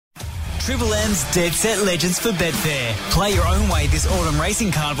Triple M's Dead Set Legends for Betfair. Play your own way this autumn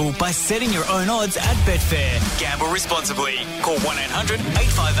racing carnival by setting your own odds at Betfair. Gamble responsibly. Call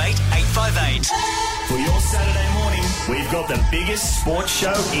 1-800-858-858. For your Saturday morning, we've got the biggest sports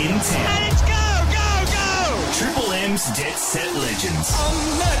show in town. Let's go, go, go! Triple M's Dead Set Legends.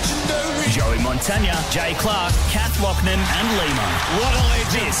 Legendary. Joey Montagna, Jay Clark, Kath Lochnan and Lima. What a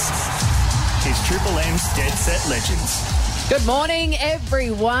legend. This is Triple M's Dead Set Legends. Good morning,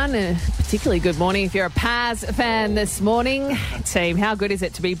 everyone. Particularly good morning if you're a Paz fan this morning. Team, how good is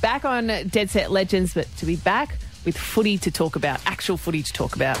it to be back on Dead Set Legends, but to be back with footy to talk about, actual footy to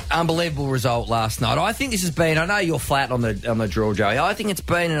talk about? Unbelievable result last night. I think this has been, I know you're flat on the draw, Joey. I think it's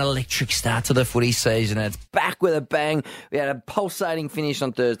been an electric start to the footy season, and it's back with a bang. We had a pulsating finish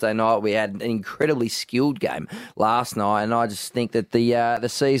on Thursday night. We had an incredibly skilled game last night, and I just think that the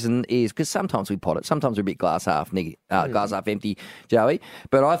season is, because sometimes we pot it, sometimes we're a bit glass half empty, Joey.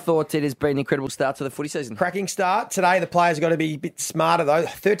 But I thought it has been an incredible start to the footy season. Cracking start. Today the players have got to be a bit smarter though.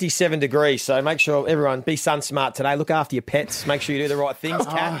 37 degrees, so make sure everyone be sun smart today. Look after your pets. Make sure you do the right things,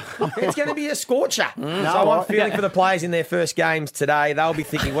 Kat. It's going to be a scorcher. So I'm feeling for the players in their first games today. They'll be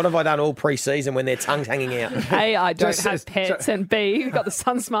thinking, what have I done all pre-season when their tongue's hanging out? A, I don't have pets, and B, you've got the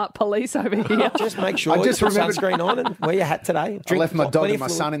sun smart police over here. Just make sure you put sunscreen on and wear your hat today. I left my dog and my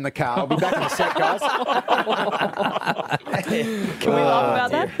son in the car. I'll be back in a sec, guys. Can we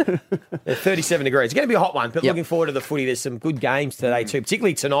laugh about that? 37 degrees. It's going to be a hot one, but looking forward to the footy. There's some good games today too,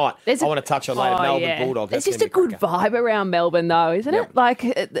 particularly tonight. I want to touch on later. Melbourne Bulldogs. It's just a good vibe around Melbourne, though, isn't it? Like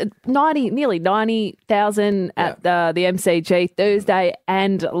nearly 90,000 at the MCG Thursday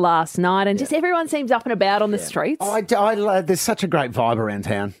and last night, and just everyone seems up and about on the streets. There's such a great vibe around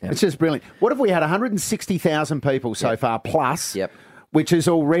town. It's just brilliant. What have we had? 160,000 people so far plus. Which is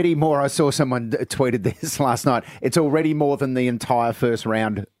already more. I saw someone tweeted this last night. It's already more than the entire first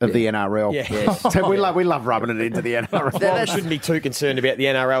round of the NRL. So we love rubbing it into the NRL. Well, shouldn't be too concerned about the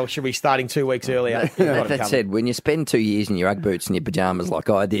NRL. Should be starting 2 weeks earlier. That said, when you spend 2 years in your Ugg boots and your pyjamas like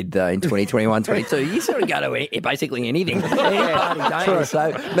I did in 2021-22, you sort of go to basically anything. Any party, don't you?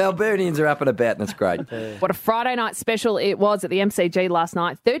 So Melburnians are up and about, and it's great. What a Friday night special it was at the MCG last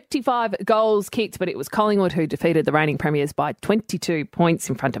night. 35 goals kicked, but it was Collingwood who defeated the reigning premiers by 22 points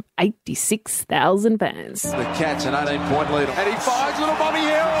in front of 86,000 fans. The Cats an 18-point lead. And he finds little Bobby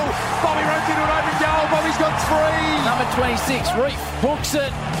Hill. Bobby runs into an open goal. Bobby's got 3. Number 26, Reef hooks it.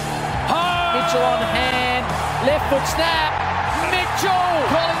 Mitchell on hand. Left foot snap. Mitchell.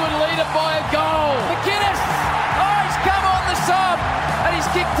 Collingwood lead it by a goal. McInnes. Oh, he's come on the sub. And he's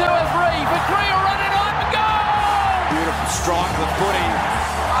kicked to a 3. McCree will run it on. Goal! Beautiful strike of the footy.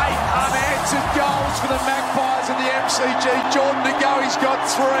 8 unanswered goals for the Magpies in the MCG. Jordan to go, he's got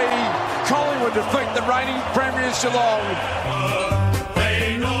 3. Collingwood defeat the reigning premiers Geelong.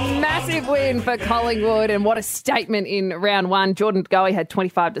 Massive win for Collingwood, and what a statement in round one. Jordan Goey had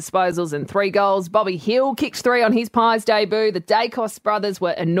 25 disposals and 3 goals. Bobby Hill kicked 3 on his Pies debut. The Dacos brothers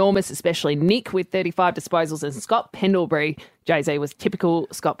were enormous, especially Nick with 35 disposals, and Scott Pendlebury, Jay-Z, was typical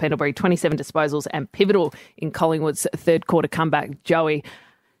Scott Pendlebury, 27 disposals and pivotal in Collingwood's third quarter comeback. Joey,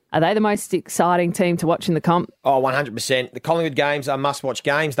 are they the most exciting team to watch in the comp? Oh, 100%. The Collingwood games are must-watch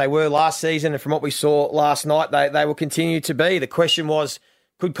games. They were last season, and from what we saw last night, they will continue to be. The question was,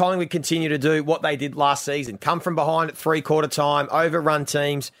 could Collingwood continue to do what they did last season? Come from behind at three-quarter time, overrun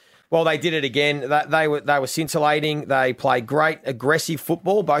teams. Well, they did it again. They were scintillating. They played great, aggressive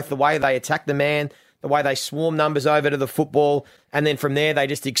football, both the way they attacked the man, the way they swarm numbers over to the football, and then from there they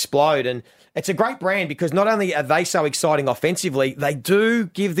just explode. And it's a great brand because not only are they so exciting offensively, they do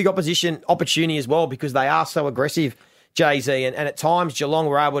give the opposition opportunity as well because they are so aggressive, Jay-Z. And at times Geelong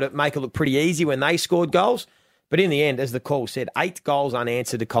were able to make it look pretty easy when they scored goals. But in the end, as the call said, 8 goals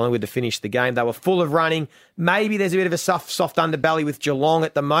unanswered to Collingwood to finish the game. They were full of running. Maybe there's a bit of a soft underbelly with Geelong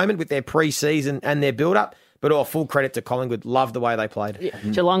at the moment with their pre-season and their build-up. But full credit to Collingwood. Love the way they played. Yeah.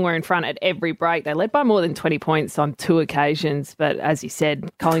 Geelong were in front at every break. They led by more than 20 points on 2 occasions. But as you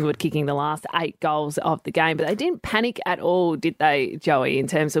said, Collingwood kicking the last 8 goals of the game. But they didn't panic at all, did they, Joey, in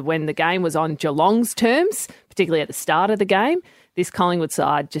terms of when the game was on Geelong's terms, particularly at the start of the game. This Collingwood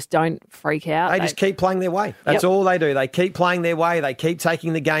side just don't freak out. They just keep playing their way. That's all they do. They keep playing their way. They keep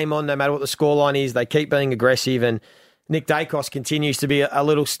taking the game on no matter what the scoreline is. They keep being aggressive, and Nick Dacos continues to be a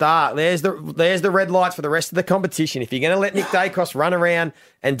little star. There's the red lights for the rest of the competition. If you're going to let Nick Dacos run around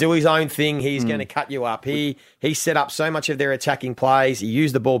and do his own thing, he's going to cut you up. He set up so much of their attacking plays. He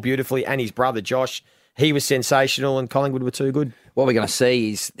used the ball beautifully, and his brother Josh, he was sensational, and Collingwood were too good. What we're going to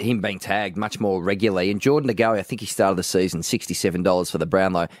see is him being tagged much more regularly. And Jordan De Goey, I think he started the season $67 for the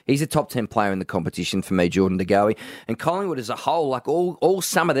Brownlow. He's a top 10 player in the competition for me, Jordan De Goey. And Collingwood as a whole, like all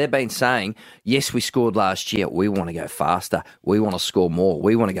summer, they've been saying, yes, we scored last year. We want to go faster. We want to score more.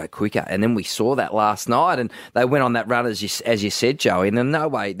 We want to go quicker. And then we saw that last night, and they went on that run, as you said, Joey. And in no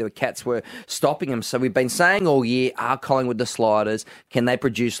way the Cats were stopping them. So we've been saying all year, are Collingwood the sliders? Can they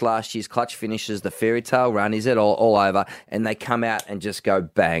produce last year's clutch finishes, the fairy tale run? Is it all over? And they come out and just go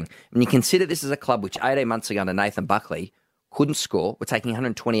bang. And you consider this as a club which 18 months ago under Nathan Buckley couldn't score. We're taking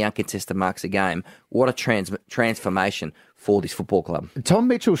 120 uncontested marks a game. What a transformation for this football club. Tom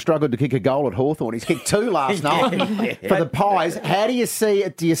Mitchell struggled to kick a goal at Hawthorn. He's kicked 2 last night for the Pies. How do you see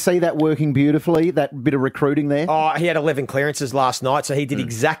it? Do you see that working beautifully, that bit of recruiting there? Oh, he had 11 clearances last night, so he did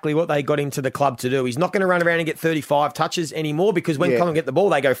exactly what they got him to the club to do. He's not going to run around and get 35 touches anymore because when Collingwood get the ball,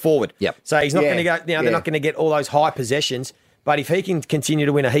 they go forward. Yep. So he's not going to go, they're not going to get all those high possessions. But if he can continue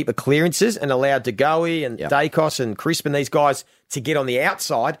to win a heap of clearances and allow De Goey and Dacos and Crisp and these guys to get on the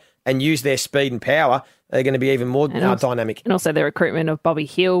outside and use their speed and power, they're going to be even more dynamic. And also the recruitment of Bobby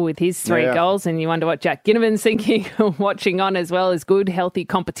Hill with his 3 goals. And you wonder what Jack Ginnivan's thinking, watching on as well as good, healthy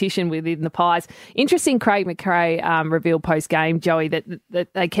competition within the Pies. Interesting, Craig McRae revealed post-game, Joey,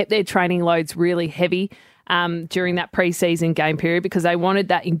 that they kept their training loads really heavy during that pre-season game period because they wanted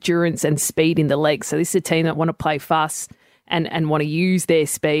that endurance and speed in the legs. So this is a team that want to play fast and want to use their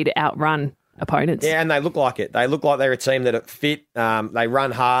speed to outrun opponents. Yeah, and they look like it. They look like they're a team that are fit. They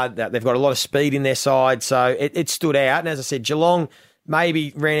run hard. They've got a lot of speed in their side. So it stood out. And as I said, Geelong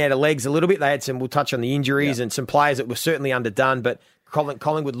maybe ran out of legs a little bit. They had we'll touch on the injuries and some players that were certainly underdone, but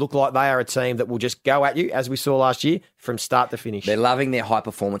Collingwood look like they are a team that will just go at you, as we saw last year, from start to finish. They're loving their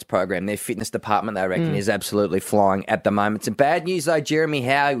high-performance program. Their fitness department, they reckon, is absolutely flying at the moment. Some bad news, though, Jeremy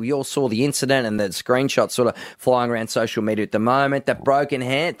Howe. We all saw the incident and the screenshots sort of flying around social media at the moment. That broken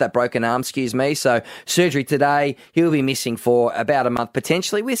arm, so surgery today. He'll be missing for about a month,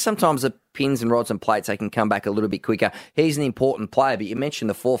 potentially, with sometimes the pins and rods and plates, they can come back a little bit quicker. He's an important player, but you mentioned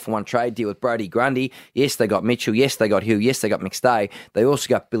the 4-for-1 trade deal with Brodie Grundy. Yes, they got Mitchell. Yes, they got Hill. Yes, they got McStay. They also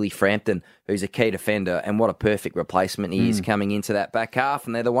got Billy Frampton, who's a key defender, and what a perfect replacement he is coming into that back half,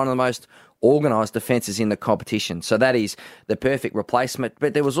 and they're one of the most organised defences in the competition. So that is the perfect replacement.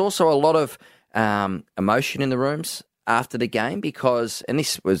 But there was also a lot of emotion in the rooms after the game because, and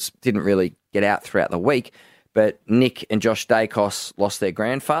this didn't really get out throughout the week, but Nick and Josh Dacos lost their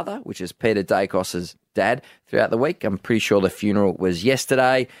grandfather, which is Peter Dacos's dad, throughout the week. I'm pretty sure the funeral was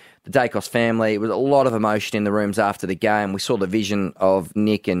yesterday. The Dacos family, it was a lot of emotion in the rooms after the game. We saw the vision of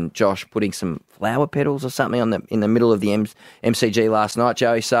Nick and Josh putting some flower petals or something in the middle of the MCG last night,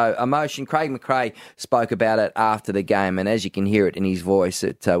 Joey. So emotion. Craig McRae spoke about it after the game, and as you can hear it in his voice,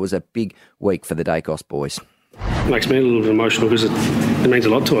 it was a big week for the Dacos boys. Makes me a little bit emotional because it means a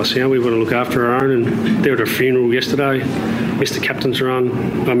lot to us. We want to look after our own, and they were at a funeral yesterday. Missed the captain's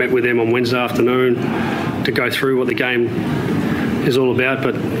run. I met with them on Wednesday afternoon to go through what the game is all about,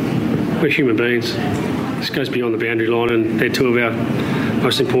 but we're human beings. This goes beyond the boundary line, and they're 2 of our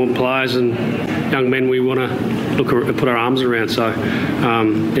most important players and young men we want to put our arms around. So,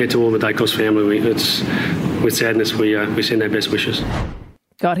 to all the Dacos family, it's with sadness we send our best wishes.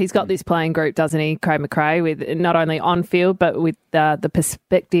 God, he's got this playing group, doesn't he, Craig McRae, with not only on field, but with the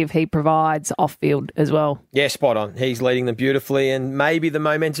perspective he provides off field as well. Yeah, spot on. He's leading them beautifully, and maybe the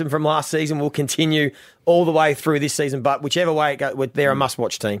momentum from last season will continue all the way through this season. But whichever way it goes, they're a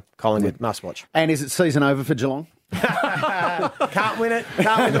must-watch team. Collingwood, must-watch. And is it season over for Geelong? Can't win it.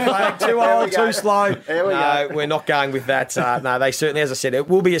 Can't win the flag. Too old, too slow. No, we're not going with that. No, they certainly, as I said, it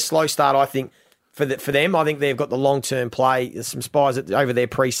will be a slow start, I think, for them. I think they've got the long-term play. There's some spies over their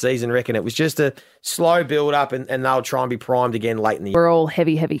pre-season reckon it was just a slow build-up and they'll try and be primed again late in the year. We're all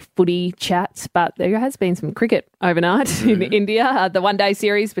heavy footy chats, but there has been some cricket overnight in India. The one-day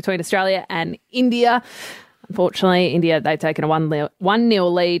series between Australia and India. Unfortunately, India, they've taken a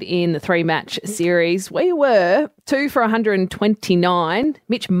 1-0 lead in the 3-match series. We were 2 for 129.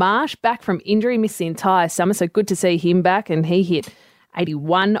 Mitch Marsh back from injury, missed the entire summer, so good to see him back, and he hit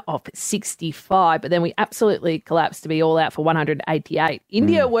 81 off 65, but then we absolutely collapsed to be all out for 188.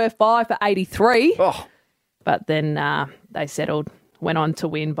 India were 5 for 83, but then they settled, went on to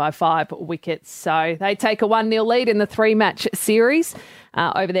win by 5 wickets. So they take a 1-0 lead in the 3-match series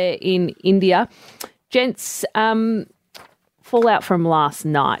over there in India. Gents, fallout from last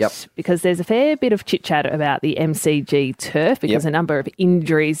night, because there's a fair bit of chit-chat about the MCG turf because a number of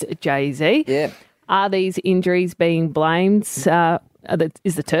injuries, Jay-Z. Yeah. Are these injuries being blamed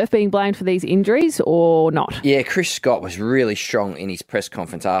is the turf being blamed for these injuries or not? Yeah, Chris Scott was really strong in his press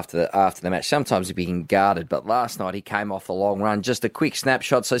conference after the match. Sometimes he'd be guarded, but last night he came off a long run. Just a quick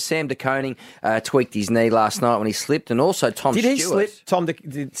snapshot. So Sam De Koning tweaked his knee last night when he slipped, and also Tom Stewart. Did he slip,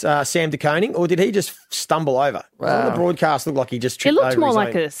 Sam De Koning, or did he just stumble over? On the broadcast looked like he just tripped over It looked more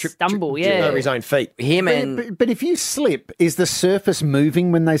like a stumble, tripped over his own feet. But if you slip, is the surface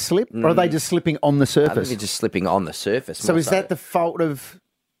moving when they slip, or are they just slipping on the surface? I think they're just slipping on the surface. So is that the fault of...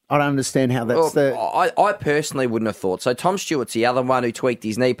 I don't understand how that's I personally wouldn't have thought. So Tom Stewart's the other one who tweaked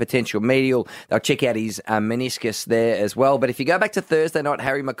his knee, potential medial. They'll check out his meniscus there as well. But if you go back to Thursday night,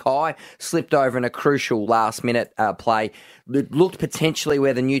 Harry Mackay slipped over in a crucial last-minute play. It looked potentially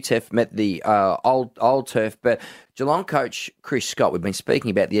where the new turf met the old turf. But Geelong coach Chris Scott, we've been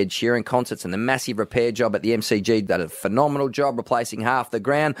speaking about the Ed Sheeran concerts and the massive repair job at the MCG. Did a phenomenal job replacing half the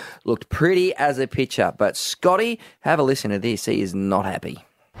ground. Looked pretty as a pitcher. But Scotty, have a listen to this. He is not happy.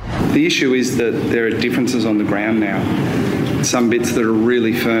 The issue is that there are differences on the ground now. Some bits that are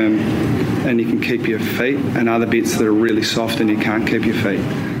really firm and you can keep your feet, and other bits that are really soft and you can't keep your feet.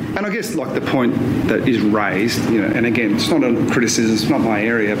 And I guess like the point that is raised, and again, it's not a criticism, it's not my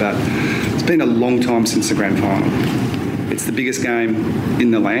area, but it's been a long time since the grand final. It's the biggest game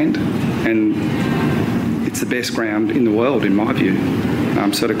in the land, and it's the best ground in the world, in my view.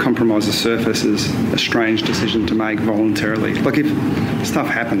 So to compromise the surface is a strange decision to make voluntarily. Like if stuff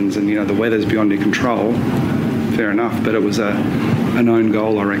happens and, the weather's beyond your control, fair enough, but it was an own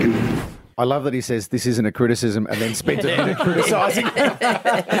goal, I reckon. I love that he says this isn't a criticism and then spends a minute criticising.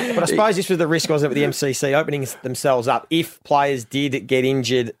 But I suppose this was the risk, wasn't it, with the MCC opening themselves up. If players did get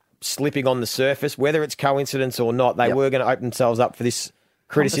injured slipping on the surface, whether it's coincidence or not, they were going to open themselves up for this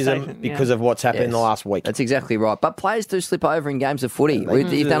criticism because of what's happened in the last week. That's exactly right. But players do slip over in games of footy. Would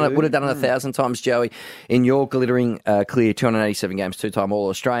have done it 1,000 times, Joey, in your glittering clear 287 games, two-time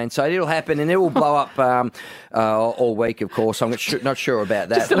All-Australian. So it'll happen and it will blow up all week, of course. I'm not sure about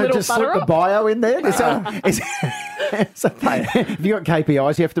that. Just slip the bio in there. Have you got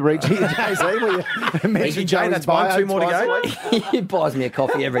KPIs you have to reach here, JC? Mention that's one, two more to go. He buys me a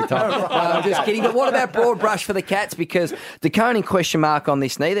coffee every time. I'm just kidding. But what about broad brush for the Cats? Because De Koning question mark on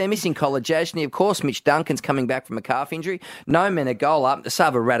this knee. They're missing Kolajasny. Of course, Mitch Duncan's coming back from a calf injury. No Menegola.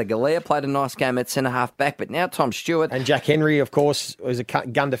 Sava Radigalea played a nice game at centre-half back, but now Tom Stewart. And Jack Henry, of course, was a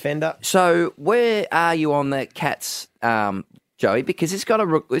gun defender. So where are you on the Cats, Joey? Because it's got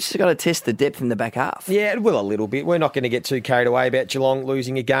to test the depth in the back half. Yeah, it will a little bit. We're not going to get too carried away about Geelong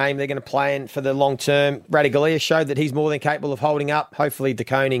losing a game. They're going to plan for the long term. Radigalea showed that he's more than capable of holding up. Hopefully, De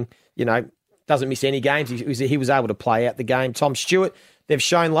Koning, doesn't miss any games. He was able to play out the game. Tom Stewart, they've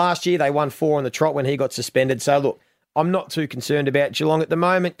shown last year they won 4 on the trot when he got suspended. So, look, I'm not too concerned about Geelong at the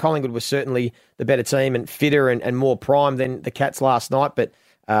moment. Collingwood was certainly the better team and fitter and more prime than the Cats last night, but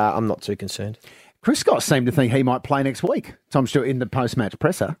I'm not too concerned. Chris Scott seemed to think he might play next week. Tom Stewart in the post-match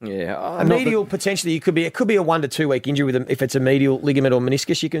presser. Yeah, a medial potentially. It could be a 1 to 2 week injury with him. If it's a medial ligament or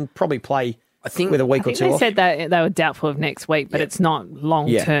meniscus, you can probably play. I think with a week or two. They off. said that they were doubtful of next week, but it's not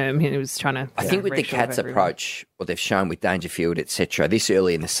long term. He was trying to. I think with the Cats' approach, what they've shown with Dangerfield, etc., this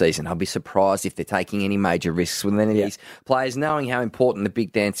early in the season, I'll be surprised if they're taking any major risks with any of these players, knowing how important the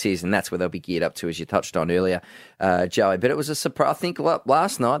big dance is, and that's where they'll be geared up to, as you touched on earlier, Joey. But it was a surprise. I think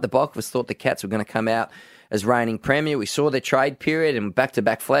last night the bulk of us thought the Cats were going to come out as reigning premier. We saw their trade period and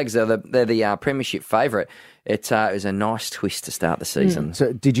back-to-back flags. They're the premiership favourite. It was a nice twist to start the season.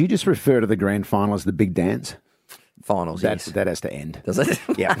 So did you just refer to the grand final as the big dance? Finals, yes. That has to end. Does it?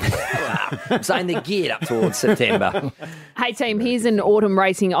 Yeah. I'm saying they're geared up towards September. Hey, team, here's an autumn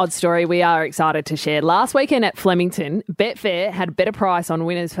racing odd story we are excited to share. Last weekend at Flemington, Betfair had a better price on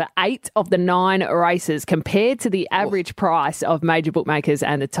winners for 8 of the 9 races compared to the average price of major bookmakers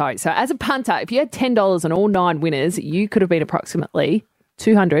and the tote. So as a punter, if you had $10 on all 9 winners, you could have been approximately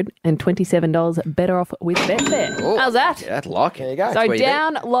 $227 better off with Betfair. Oh, how's that? Yeah, I'd like it. There you go. So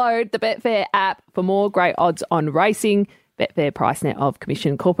download the Betfair app for more great odds on racing. Betfair price net of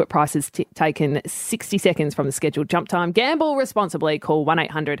commission. Corporate prices taken 60 seconds from the scheduled jump time. Gamble responsibly. Call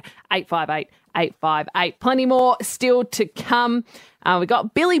 1-800-858-858. Plenty more still to come. We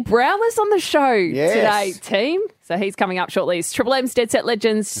got Billy Brownless on the show today, team. So he's coming up shortly. It's Triple M's Dead Set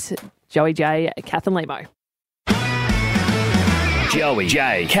Legends, Joey J, Kath and Lemo. Joey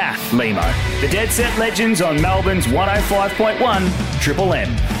J, Kath, Lemo. The Dead Set Legends on Melbourne's 105.1 Triple M.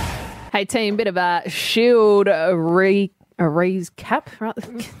 Hey team, bit of a Shield a recap, right?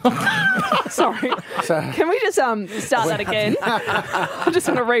 Sorry. Can we just start that again? I just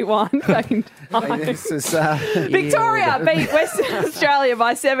want to rewind back in time. Victoria beat Western Australia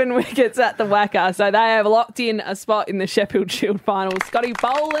by 7 wickets at the Wacker, so they have locked in a spot in the Sheffield Shield final. Scotty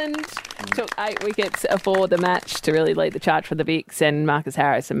Boland took 8 wickets for the match to really lead the charge for the Vicks, and Marcus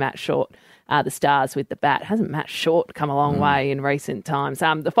Harris and Matt Short the Stars with the bat. Hasn't Matt Short come a long way in recent times?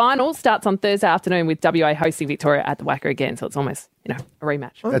 The final starts on Thursday afternoon with WA hosting Victoria at the Wacker again, so it's almost, a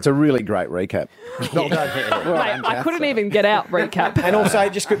rematch. That's a really great recap. Mate, I couldn't even get out recap. And also,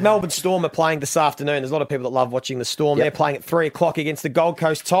 just Melbourne Storm are playing this afternoon. There's a lot of people that love watching the Storm. They're playing at 3 o'clock against the Gold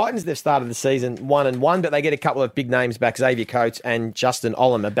Coast Titans. They've started the season 1-1, but they get a couple of big names back. Xavier Coates and Justin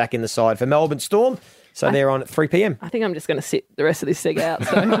Olam are back in the side for Melbourne Storm. So they're on at 3 p.m. I think I'm just going to sit the rest of this seg out,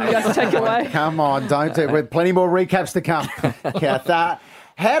 so you guys take it away. Come on, don't do it. With plenty more recaps to come. Kath,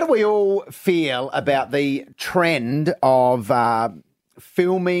 how do we all feel about the trend of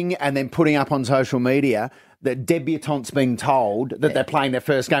filming and then putting up on social media that debutantes being told that they're playing their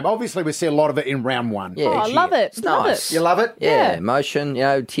first game? Obviously, we see a lot of it in round 1. Yeah, I love it. It's love nice. it. You love it? Yeah, emotion,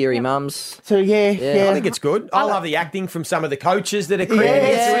 teary mums. So, yeah. I think it's good. I love the acting from some of the coaches that are credited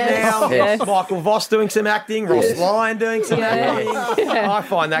to it now. Yes. Michael Voss doing some acting, Ross Lyon doing some acting. Yeah. I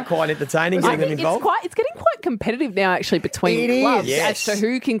find that quite entertaining, I getting them think involved. it's getting quite competitive now, actually, between It clubs is. as to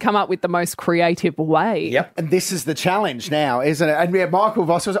who can come up with the most creative way. Yep. And this is the challenge now, isn't it? And Michael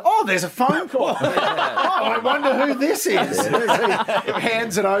Voss was, there's a phone call. I wonder who this is. He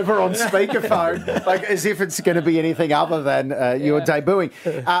hands it over on speakerphone, like as if it's going to be anything other than you're debuting.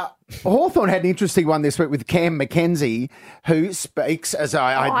 Hawthorn had an interesting one this week with Cam McKenzie, who speaks, as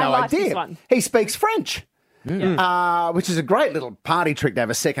I had no like this idea, one. he speaks French. Which is a great little party trick to have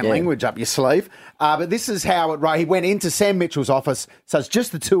a second language up your sleeve. But this is how it rolled. He went into Sam Mitchell's office, so it's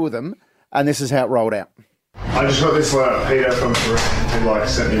just the two of them, and this is how it rolled out. I just got this letter. Peter from Toronto who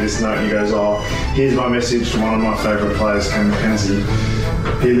sent me this note and he goes, here's my message from one of my favourite players, Cam McKenzie.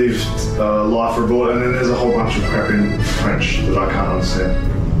 He lived life abroad, and then there's a whole bunch of crap in French that I can't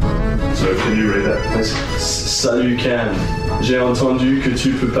understand. So can you read that, please? Salut Cam, j'ai entendu que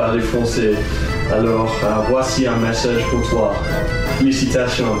tu peux parler français. Alors, voici un message pour toi.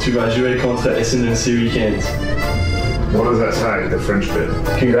 Félicitations, tu vas jouer contre Essendon ce weekend. What does that say, the French bit?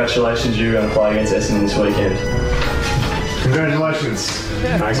 Congratulations, you're going to play against Essendon this weekend. Congratulations.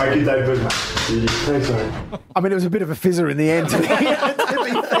 Make your debut, mate. Thanks, mate. I mean, it was a bit of a fizzer in the end.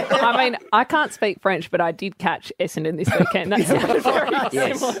 I mean, I can't speak French, but I did catch Essendon this weekend. That sounded very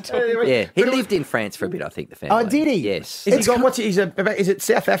similar to Yeah, he lived in France for a bit, I think, the family. Oh, did he? Yes. Is it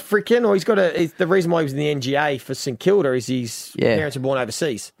South African, or the reason why he was in the NGA for St Kilda is his parents were born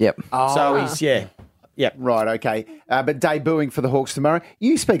overseas. Yep. So he's, Yep. Right, okay. But debuting for the Hawks tomorrow.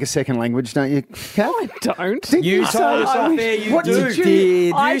 You speak a second language, don't you, Kath? I don't. You told us off there you What do. did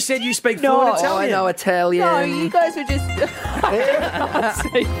you? You said you speak fluent Italian. I know Italian. No, you guys were just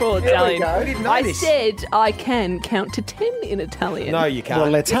speak full Italian. go. We didn't know I this. said I can count to 10 in Italian. No, you can't.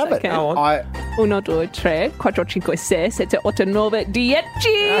 Well, let's have it. can. Go on. 1, 2, 3, 4, 5, 6, 7, 8, 9, 10.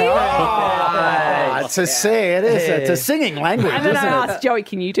 It's a it is. It's a singing language, And then isn't I it? asked Joey,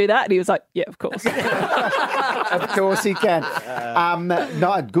 can you do that? And he was like, yeah, of course. Of course he can.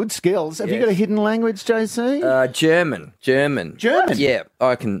 No, good skills. Have you got a hidden language, JC? German. German? Yeah,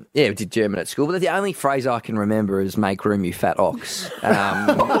 I can. Yeah, we did German at school, but the only phrase I can remember is "make room, you fat ox."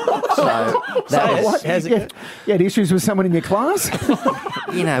 So that was, You had issues with someone in your class?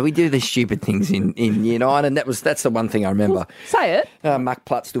 we do these stupid things in Year 9, and that's the one thing I remember. Say it. Mac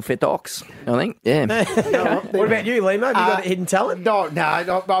Platz du fat ox, I think. Yeah. What about you, Lima? Have you got a hidden talent? No.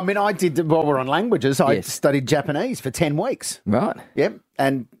 I mean, I did, while we're on languages, I Yes. studied Japanese for 10 weeks. Right. Yep.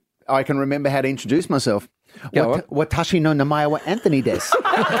 And I can remember how to introduce myself. Go on. Watashi no namae wa Anthony desu.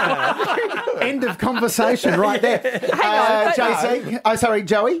 End of conversation right there. JC. Oh, sorry,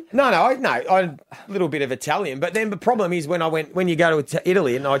 Joey? No, I'm a little bit of Italian, but then the problem is when you go to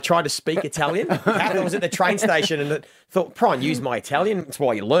Italy and I try to speak Italian, I was at the train station and thought, try and use my Italian. That's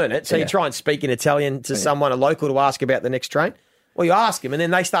why you learn it. So you try and speak in Italian to someone, a local, to ask about the next train. Well, you ask them, and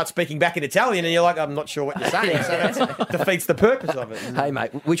then they start speaking back in Italian, and you're like, I'm not sure what you're saying. So that defeats the purpose of it. Hey,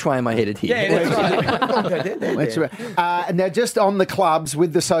 mate, which way am I headed here? Yeah, that's right. And now, just on the clubs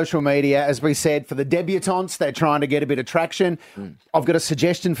with the social media, as we said, for the debutantes, they're trying to get a bit of traction. I've got a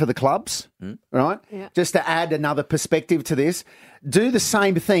suggestion for the clubs, right? Yeah. Just to add another perspective to this. do the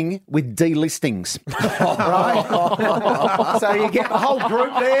same thing with delistings. Right? So you get the whole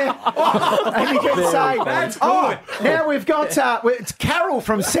group there, and you can say, now we've got it's Carol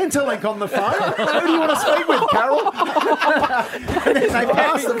from Centrelink on the phone. Who do you want to speak with, Carol? And then they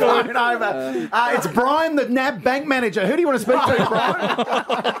pass the phone over. It's Brian, the NAB bank manager. Who do you want to speak to,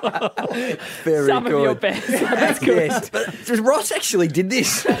 Brian? Very Some good. of your best. That's good. Yes. But Ross actually did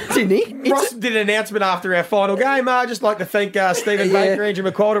this, didn't he? Ross did an announcement after our final game. Just like to thank Stephen Baker, Andrew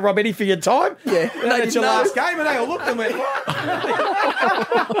McQualter, Rob Eddy for your time. Yeah. It's your last game, and they all looked and went, what?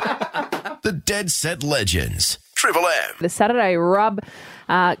 The Dead Set Legends. Triple M. The Saturday rub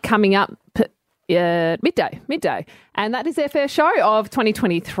coming up midday. And that is their first show of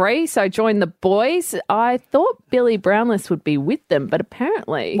 2023. So join the boys. I thought Billy Brownless would be with them, but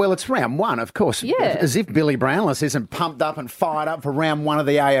apparently... Well, it's round one, of course. Yeah. As if Billy Brownless isn't pumped up and fired up for round one of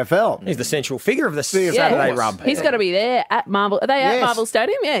the AFL. He's the central figure of the Saturday rub. He's got to be there at Marvel. Are they at Marvel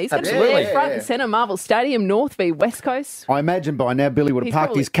Stadium? Yeah, he's got to be there front and centre, Marvel Stadium, North v West Coast. I imagine by now Billy would have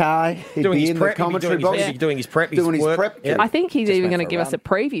parked his car. He'd doing be his in prep, the commentary he'd be box. doing his prep, doing his work. prep. Yeah. I think he's Just even went going to for a give us a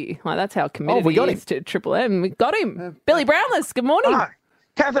preview. Like, that's how committed we got he is to Triple M. We got him. Billy Brownless, good morning. Hi.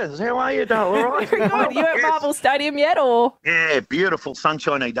 Cathers, how are you, Dale? All right? Very good. You at Marvel Stadium yet, or? Yeah, beautiful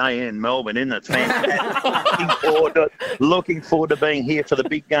sunshiny day in Melbourne, isn't it? Fantastic. Looking forward to being here for the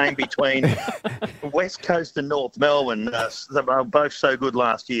big game between West Coast and North Melbourne. They were both so good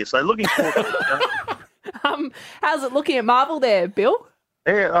last year, so looking forward to it. How's it looking at Marvel there, Bill?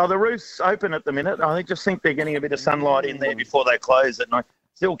 Yeah, the roof's open at the minute. I just think they're getting a bit of sunlight in there before they close it, and I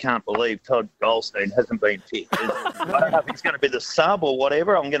still can't believe Todd Goldstein hasn't been picked. I don't know if he's going to be the sub or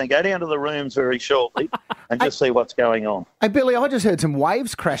whatever. I'm going to go down to the rooms very shortly and just see what's going on. Hey, Billy, I just heard some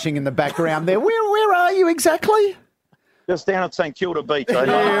waves crashing in the background there. Where are you exactly? Just down at St Kilda Beach. You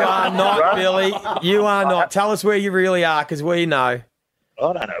are not, Billy. You are not. Tell us where you really are, because we know. I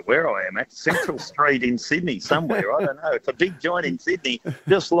don't know where I am at. Central Street in Sydney somewhere. I don't know. It's a big joint in Sydney.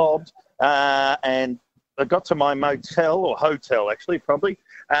 Just lobbed. And I got to my motel, or hotel actually, probably.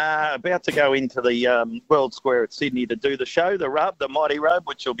 About to go into the World Square at Sydney to do the show, the rub, the mighty rub,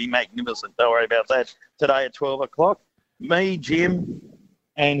 which will be magnificent. Don't worry about that. Today at 12 o'clock. Me, Jim,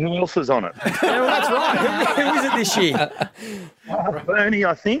 and who else is on it? Yeah, well, that's right. Who is it this year? Bernie,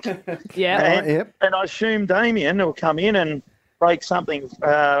 I think. Yeah. And I assume Damien will come in and break something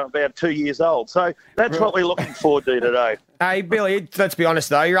about 2 years old. So that's what we're looking forward to today. Hey, Billy, let's be honest,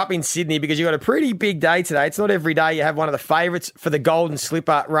 though. You're up in Sydney because you've got a pretty big day today. It's not every day you have one of the favourites for the Golden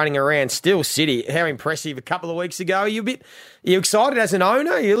Slipper running around. Still City. How impressive a couple of weeks ago. Are you excited as an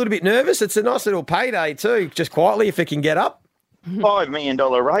owner? You're a little bit nervous? It's a nice little payday too, just quietly if it can get up. $5 million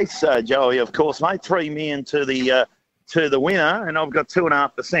race, Joey, of course, mate. $3 million to the winner, and I've got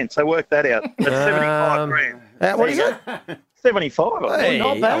 2.5%. So work that out. That's 75 grand. What is it? 75. Hey,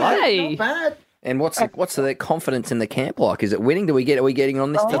 not bad. Hey. Not bad. And what's the confidence in the camp like? Is it winning? Are we getting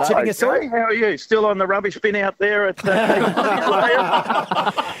on this today? tipping us Hey, how are you? Still on the rubbish bin out there at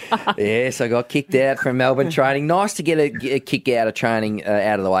Yes, I got kicked out from Melbourne training. Nice to get a kick out of training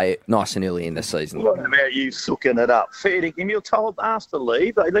out of the way nice and early in the season. What about you sooking it up? Fair dinkum. You're asked to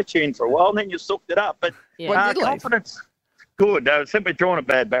leave. They let you in for a while, and then you sooked it up. But confidence, good. Except we're drawing a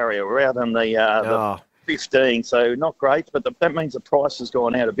bad barrier. We're out on the 15, so not great. But that means the price has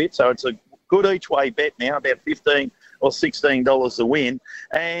gone out a bit. So it's a good each way bet now, about $15 or $16 a win.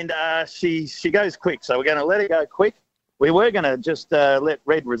 And she goes quick, so we're going to let her go quick. We were going to just let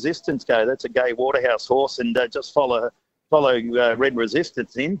Red Resistance go. That's a Gay Waterhouse horse, and just follow Red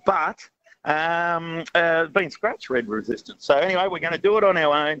Resistance in. But been scratched, Red Resistance. So anyway, we're going to do it on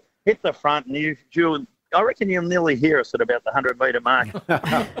our own, hit the front, and I reckon you'll nearly hear us at about the 100-metre mark.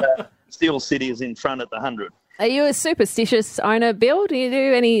 Steel City is in front at the 100. Are you a superstitious owner, Bill? Do you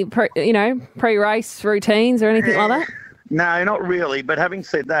do any, pre-race routines or anything like that? No, not really. But having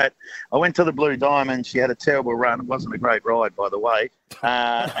said that, I went to the Blue Diamond. She had a terrible run. It wasn't a great ride, by the way.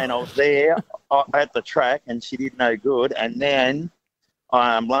 And I was there at the track, and she did no good. And then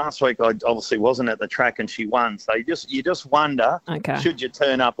last week, I obviously wasn't at the track, and she won. So you just wonder, should you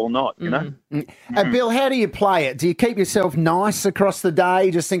turn up or not, you know? Bill, how do you play it? Do you keep yourself nice across the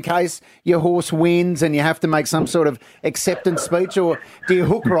day just in case your horse wins and you have to make some sort of acceptance speech, or do you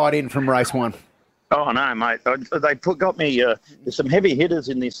hook right in from race one? Oh, no, mate. They got me there's some heavy hitters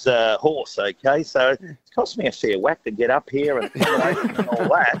in this horse, okay? So it cost me a fair whack to get up here and all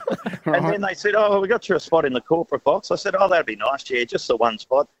that. And then they said, we got you a spot in the corporate box. I said, that'd be nice, yeah, just the one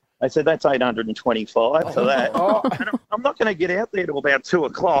spot. They said, that's $825 for that. And I'm not going to get out there till about 2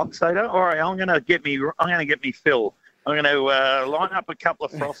 o'clock, so don't worry, I'm going to get me fill. I'm going to line up a couple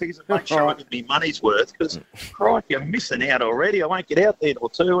of frothies and make sure I get my money's worth because, crikey, I'm missing out already. I won't get out there till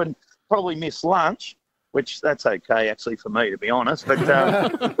 2 and probably miss lunch, which that's okay, actually, for me, to be honest. But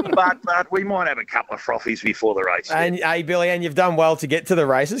but we might have a couple of frothies before the race. And, hey, Billy, and you've done well to get to the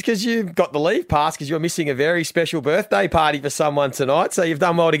races because you've got the leave pass because you're missing a very special birthday party for someone tonight. So you've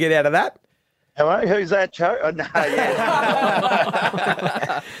done well to get out of that. Hello, who's that, Joe? Oh, no, yeah.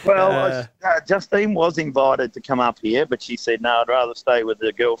 Well, Justine was invited to come up here, but she said, no, I'd rather stay with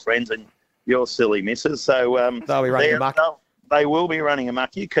the girlfriends and your silly missus. So they'll be running amok. They will be running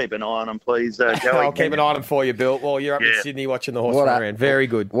amok. You keep an eye on them, please, Joey. I'll keep an eye on them for you, Bill. Well, you're up in Sydney watching the horse run around. Very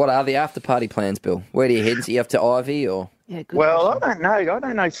good. What are the after-party plans, Bill? Where do you head? So you have to Ivy or...? Yeah, good well, question. I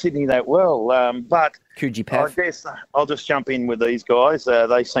don't know Sydney that well, but Coogee I Path. guess I'll just jump in with these guys.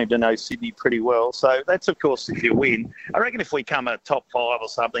 They seem to know Sydney pretty well. So that's, of course, if you win. I reckon if we come a top 5 or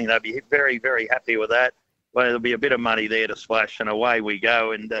something, they'll be very, very happy with that. Well, there'll be a bit of money there to splash, and away we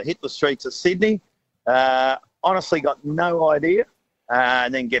go and hit the streets of Sydney. Honestly, got no idea.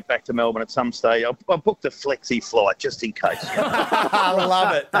 And then get back to Melbourne at some stage. I booked a flexi flight just in case. I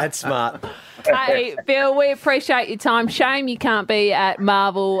love it. That's smart. Hey, Bill, we appreciate your time. Shame you can't be at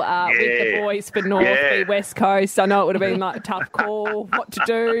Marvel with the boys for North v West Coast. I know it would have been like a tough call what to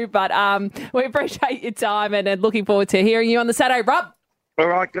do, but we appreciate your time and looking forward to hearing you on the Saturday, Rob. All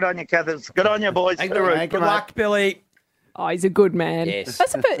right, good on you, Cathers. Good on you, boys. Good luck, Billy. Oh, he's a good man. Yes. Is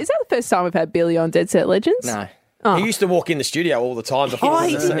that the first time we've had Billy on Dead Set Legends? No. Oh. He used to walk in the studio all the time before.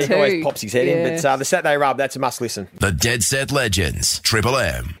 He did too. always pops his head in. But the Saturday Rub, that's a must listen. The Dead Set Legends, Triple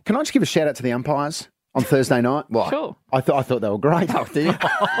M. Can I just give a shout out to the umpires on Thursday night? Why? Sure. I thought they were great. Oh, did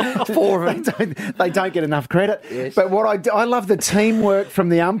you? 4 of them. They don't get enough credit. Yes. But what I love the teamwork from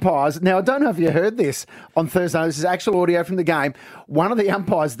the umpires. Now, I don't know if you heard this on Thursday. This is actual audio from the game. One of the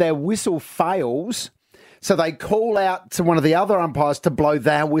umpires, their whistle fails, so they call out to one of the other umpires to blow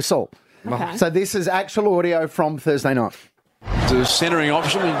their whistle. Okay. So this is actual audio from Thursday night. The centering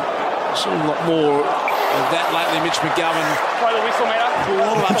option, we've seen a lot more of that lately. Mitch McGovern. Play the whistle, mate. A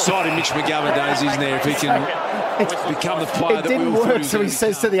lot of upside in Mitch McGovern days, isn't there? If he can become the player It that didn't Will work, Fudu so he did.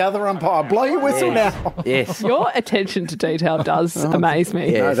 says to the other umpire, blow your whistle now. Yes. Your attention to detail does amaze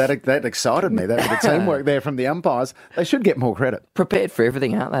me. No, that excited me. That the teamwork there from the umpires. They should get more credit. Prepared for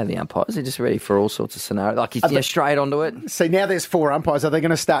everything, aren't they, the umpires? They're just ready for all sorts of scenarios. Like, he's straight onto it. See, now there's 4 umpires. Are they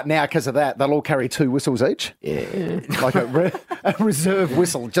going to start now because of that? They'll all carry 2 whistles each? Yeah. Like a reserve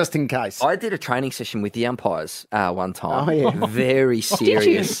whistle, just in case. I did a training session with the umpires one time. Oh, yeah. Very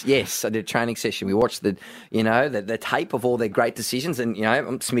serious. Did you? Yes, I did a training session. We watched the tape of all their great decisions,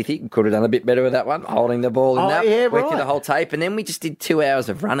 and Smithy could have done a bit better with that one, holding the ball in that. Yeah, went right. through the whole tape, and then we just did 2 hours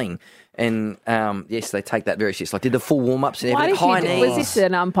of running. And yes, they take that very seriously. Like, did the full warm ups and Why everything. did you do? Was this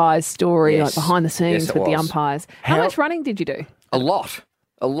an umpire's story, Yes. like behind the scenes Yes, it with the was. umpires? How much running did you do? A lot.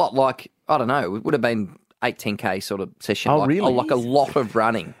 Like, I don't know. It would have been 8-10K sort of session. Oh, like, really? Like a lot of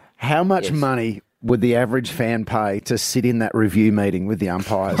running. How much Yes. money would the average fan pay to sit in that review meeting with the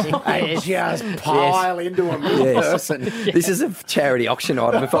umpires and just pile into them in person? This is a charity auction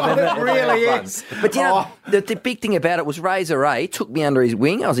item. If I've ever, It really ever is. done. But the big thing about it was Razor Ray took me under his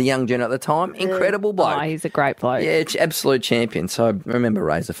wing. I was a young gen at the time. Incredible bloke. Oh, he's a great bloke. Yeah, absolute champion. So I remember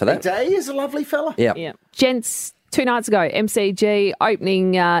Razor for that. He is a lovely fella. Yeah. Gents, 2 nights ago, MCG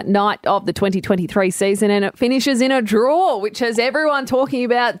opening night of the 2023 season, and it finishes in a draw, which has everyone talking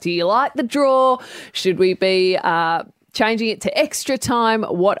about. Do you like the draw? Should we be changing it to extra time?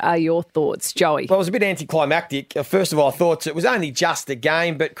 What are your thoughts, Joey? Well, it was a bit anticlimactic. First of all, I thought it was only just a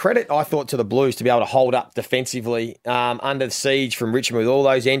game, but credit, I thought, to the Blues to be able to hold up defensively under the siege from Richmond with all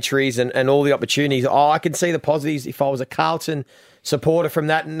those entries and all the opportunities. I can see the positives if I was a Carlton supporter from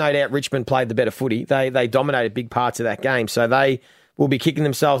that. No doubt Richmond played the better footy. They dominated big parts of that game, so they will be kicking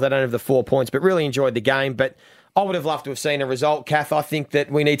themselves. They don't have the 4 points, but really enjoyed the game. But I would have loved to have seen a result, Kath. I think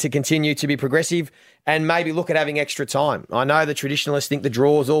that we need to continue to be progressive and maybe look at having extra time. I know the traditionalists think the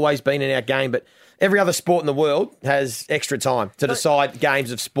draw has always been in our game, but every other sport in the world has extra time to decide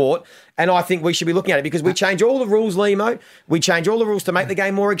games of sport. And I think we should be looking at it because we change all the rules, Limo. We change all the rules to make the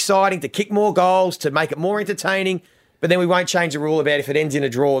game more exciting, to kick more goals, to make it more entertaining. But then we won't change the rule about if it ends in a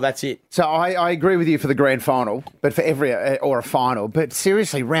draw, that's it. So I agree with you for the grand final, but for every or a final. But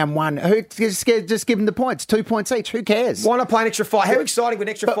seriously, round one, just give them the points, 2 points each. Who cares? Why not play an extra 5? How exciting would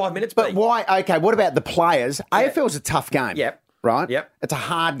an extra 5 minutes be? But why? Okay, what about the players? AFL's a tough game. Yep. Right? Yep. It's a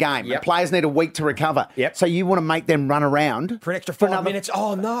hard game. Yep. The players need a week to recover. Yep. So you want to make them run around For an extra 5 minutes?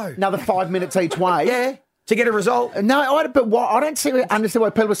 Oh, no. Another 5 minutes each way. Yeah. to get a result. No, I don't understand why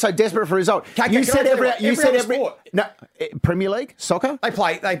people are so desperate for a result. You said every no Premier League soccer.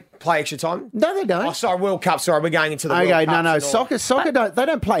 They play extra time. No, they don't. Oh, sorry, World Cup. Sorry, we're going into the World Okay, Cup. no. Soccer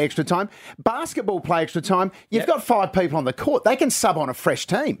don't play extra time. Basketball play extra time. You've got 5 people on the court. They can sub on a fresh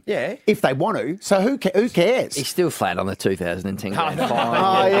team. Yeah, if they want to. So who cares? He's still flat on the 2010 grand final.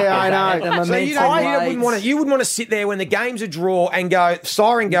 Oh yeah, I know. So you wouldn't want to sit there when the game's a draw and go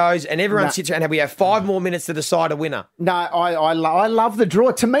siren goes and everyone sits around and we have 5 more minutes to decide a winner. No, I love the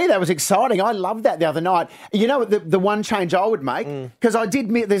draw. To me, that was exciting. I loved that the other night. You know what the one change I would make? Because I did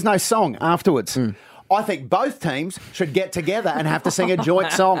admit there's no song afterwards. I think both teams should get together and have to sing a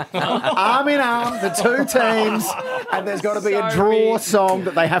joint song. Arm in arm, the 2 teams, and there's got to be a draw song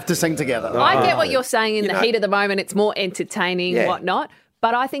that they have to sing together. I get what you're saying in the heat of the moment. It's more entertaining, whatnot.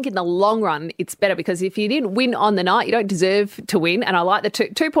 But I think in the long run, it's better because if you didn't win on the night, you don't deserve to win. And I like the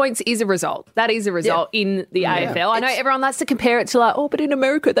 2 points is a result. That is a result in the AFL. I know everyone likes to compare it to but in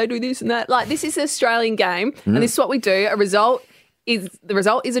America, they do this and that. This is an Australian game, and this is what we do. The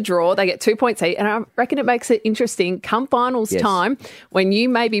result is a draw. They get 2 points each, and I reckon it makes it interesting come finals time when you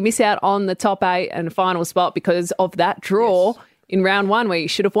maybe miss out on the top 8 and final spot because of that draw. In round 1 where you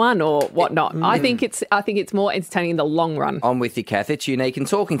should have won or whatnot. I think it's more entertaining in the long run. I'm with you, Kath. It's unique. And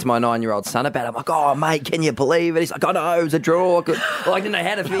talking to my 9-year-old son about it, I'm like, oh, mate, can you believe it? He's like, oh, no, it was a draw. I didn't know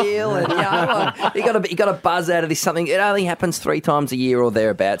how to feel. And, you got to buzz out of this something. It only happens 3 times a year or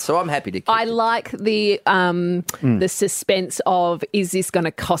thereabouts. So I'm happy to keep I like the suspense of, is this going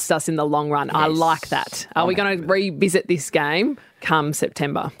to cost us in the long run? Yes. I like that. Are we going to revisit this game come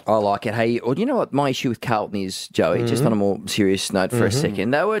September? I like it. Hey, well, you know what my issue with Carlton is, Joey? Just on a more serious note for a second.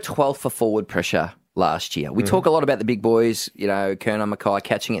 They were 12th for forward pressure last year. We talk a lot about the big boys, Kerno, Mackay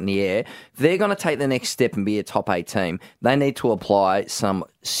catching it in the air. If they're going to take the next step and be a top 8 team, they need to apply some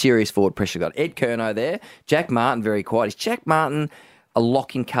serious forward pressure. Got Ed Kerno there, Jack Martin very quiet. Is Jack Martin a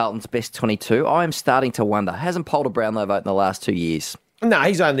lock in Carlton's best 22? I am starting to wonder. Hasn't polled a Brownlow vote in the last 2 years. No,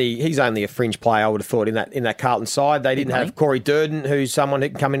 he's only a fringe player, I would have thought, in that Carlton side. They didn't have Corey Durden, who's someone who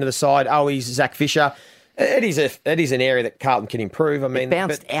can come into the side. He's Zach Fisher. It is an area that Carlton can improve. I mean, it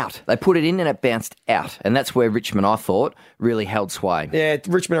bounced out. They put it in and it bounced out. And that's where Richmond, I thought, really held sway. Yeah,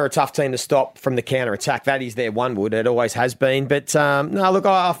 Richmond are a tough team to stop from the counter-attack. That is their one wood. It always has been. But, no, look,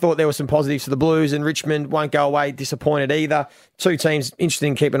 I thought there were some positives for the Blues, and Richmond won't go away disappointed either. 2 teams,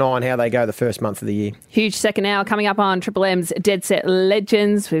 interesting, keep an eye on how they go the first month of the year. Huge second hour coming up on Triple M's Dead Set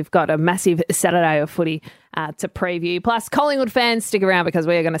Legends. We've got a massive Saturday of footy to preview. Plus, Collingwood fans, stick around because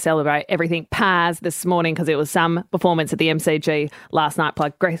we are going to celebrate everything Paz this morning because it was some performance at the MCG last night.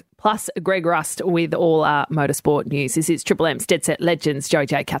 Plus, Greg Rust with all our motorsport news. This is Triple M's Dead Set Legends. Joey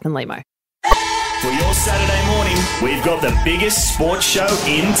J, Kath and Limo. For your Saturday morning, we've got the biggest sports show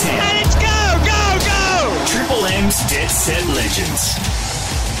in town. And it's go! Triple M's Dead Set Legends.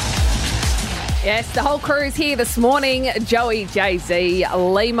 Yes, the whole crew's here this morning. Joey, Jay-Z,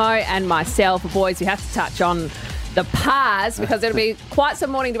 Limo and myself. Boys, we have to touch on the Pars because it'll be quite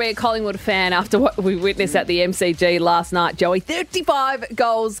some morning to be a Collingwood fan after what we witnessed at the MCG last night, Joey. 35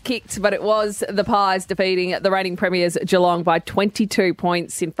 goals kicked, but it was the Pies defeating the reigning premiers Geelong by 22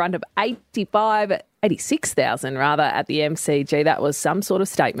 points in front of 86,000 rather at the MCG. That was some sort of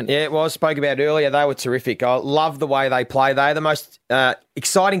statement. Yeah, it was. Spoke about it earlier. They were terrific. I love the way they play. They're the most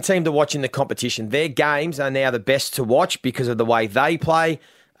exciting team to watch in the competition. Their games are now the best to watch because of the way they play,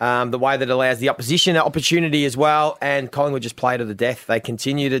 the way that allows the opposition an opportunity as well. And Collingwood just play to the death. They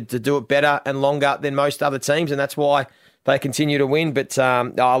continue to do it better and longer than most other teams, and that's why they continue to win. But,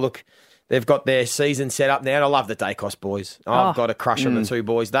 look, they've got their season set up now, and I love the Dacos boys. I've got a crush on the 2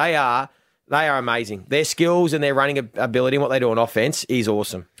 boys. They are amazing. Their skills and their running ability and what they do on offense is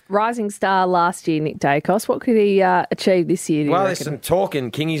awesome. Rising star last year, Nick Dacos. What could he achieve this year? Well, there's some talk,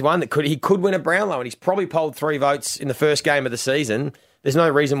 and Kingy's one that he could win a Brownlow, and he's probably polled 3 votes in the first game of the season. There's no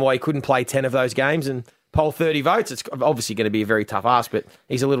reason why he couldn't play 10 of those games and poll 30 votes. It's obviously going to be a very tough ask, but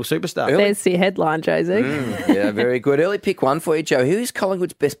he's a little superstar. There's the headline, Jay-Z. Yeah, very good. Early pick one for you, Joe. Who is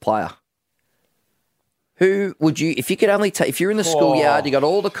Collingwood's best player? Who would you, if you could only take, if you're in the schoolyard, you got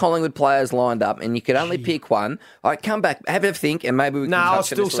all the Collingwood players lined up and you could only pick one, all right, come back, have a think, and maybe we can I'll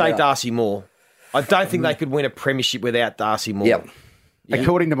still say Darcy Moore. I don't think they could win a premiership without Darcy Moore. Yep.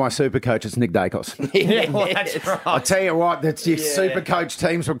 According to my super coach, it's Nick Dacos. That's right. I tell you what, your super coach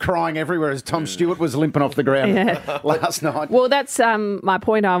teams were crying everywhere as Tom Stewart was limping off the ground last night. Well, that's my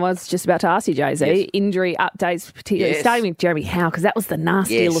point I was just about to ask you, Jay-Z. Yes. Injury updates, particularly starting with Jeremy Howe, because that was the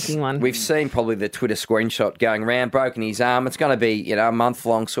nastier-looking one. We've seen probably the Twitter screenshot going around, broken his arm. It's going to be a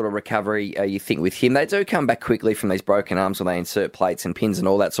month-long sort of recovery, you think, with him. They do come back quickly from these broken arms when they insert plates and pins and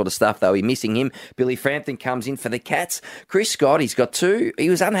all that sort of stuff. They'll be missing him. Billy Frampton comes in for the Cats. Chris Scott, he's got two. He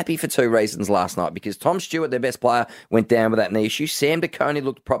was unhappy for two reasons last night because Tom Stewart, their best player, went down with that knee issue. Sam DeConey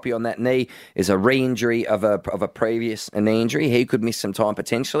looked proppy on that knee. Is a re-injury of a previous knee injury. He could miss some time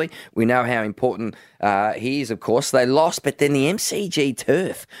potentially. We know how important he is, of course. They lost, but then the MCG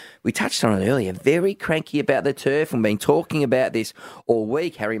turf. We touched on it earlier. Very cranky about the turf. We've been talking about this all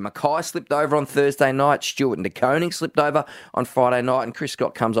week. Harry Mackay slipped over on Thursday night. Stewart and DeConey slipped over on Friday night. And Chris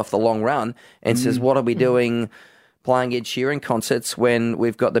Scott comes off the long run and says, what are we doing playing Ed Sheeran concerts when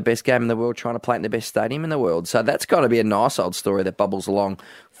we've got the best game in the world trying to play in the best stadium in the world? So that's got to be a nice old story that bubbles along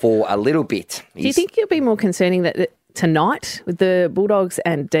for a little bit. Do you think it'll be more concerning that tonight with the Bulldogs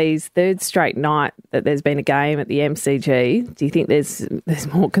and D's third straight night that there's been a game at the MCG? Do you think there's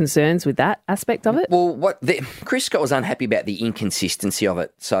more concerns with that aspect of it? Well, Chris Scott was unhappy about the inconsistency of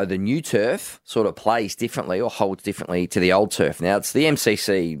it. So the new turf sort of plays differently or holds differently to the old turf. Now, it's the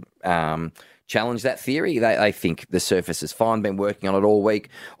MCC challenge that theory. They think the surface is fine, been working on it all week,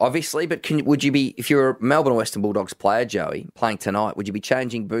 obviously, but would you be, if you're a Melbourne Western Bulldogs player, Joey, playing tonight, would you be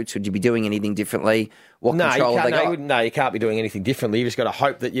changing boots? Would you be doing anything differently? What control have they got? No, you can't be doing anything differently. You've just got to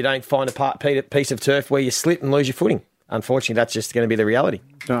hope that you don't find a piece of turf where you slip and lose your footing. Unfortunately, that's just going to be the reality.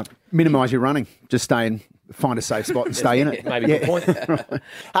 Right. Minimise your running. Just find a safe spot and stay in it. Maybe a good point.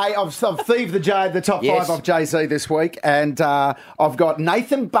 Hey, I've thieved the top five off Jay-Z this week, and I've got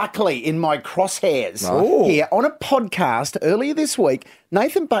Nathan Buckley in my crosshairs here on a podcast earlier this week.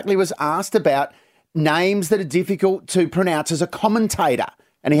 Nathan Buckley was asked about names that are difficult to pronounce as a commentator,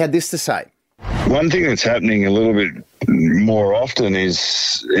 and he had this to say. One thing that's happening a little bit more often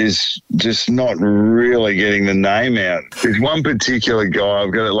is just not really getting the name out. There's one particular guy,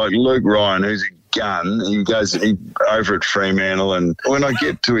 I've got it like Luke Ryan, who's a gun. He goes over at Fremantle, and when I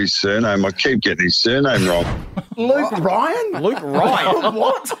get to his surname, I keep getting his surname wrong. Luke Ryan? Luke Ryan?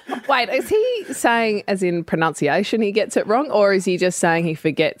 What? Wait, is he saying as in pronunciation he gets it wrong, or is he just saying he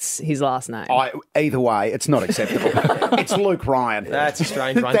forgets his last name? Either way, it's not acceptable. It's Luke Ryan. That's a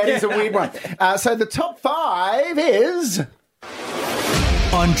strange one. That is a weird one. So the top five is...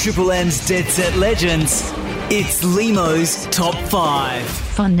 On Triple M's Dead Set Legends, it's Limo's Top 5.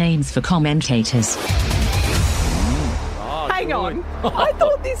 Fun names for commentators. Hang on. I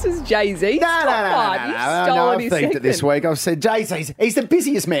thought this was Jay-Z's top five. You've stolen his I've thinked it segment. this week. I've said, Jay-Z, he's the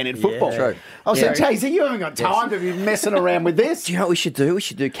busiest man in football. True. I've said, Jay-Z, you haven't got time to be messing around with this. Do you know what we should do? We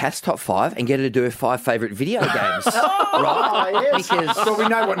should do Kath's top five and get her to do her 5 favourite video games. Yes. Well, we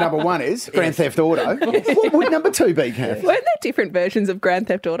know what number one is, Grand Theft Auto. What would number two be, Kath? Weren't there different versions of Grand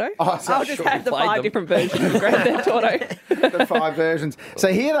Theft Auto? Oh, so I'll just sure have the played 5 them. different versions of Grand Theft Auto. The 5 versions.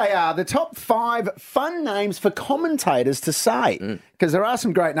 So here they are, the top 5 fun names for commentators to say. Because there are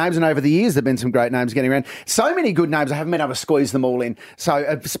some great names, and over the years there have been some great names getting around. So many good names, I haven't been able to squeeze them all in. So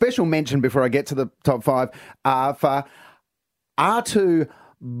a special mention before I get to the top 5 for R2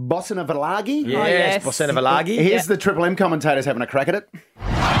 Bosanavalagi. Yes, Bosanavalagi. Here's the Triple M commentators having a crack at it.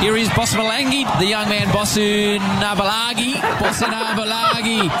 Here is Bosanavalagi, the young man Bosanavalagi,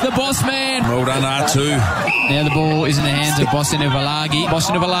 the boss man. Well done, R2. Now the ball is in the hands of Bosanavalagi.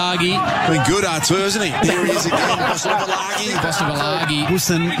 Been good, R2, isn't he? Here he is again, Bosanavalagi.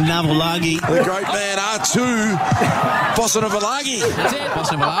 Bosanavalagi. The great man, R2. Bosanavalagi. That's it.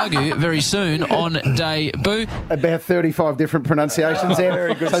 Bosanavalagi very soon on debut. About 35 different pronunciations there.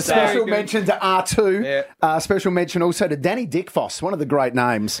 Very good. So stuff. special mention to R2. Special mention also to Danny Dickfoss, one of the great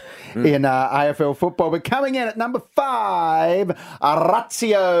names in AFL football. But coming in at number 5,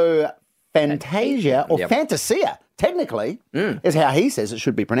 Ratio Fantasia, or Fantasia, technically, is how he says it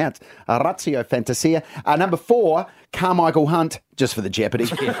should be pronounced. Ratio Fantasia. Number 4, Carmichael Hunt, just for the jeopardy.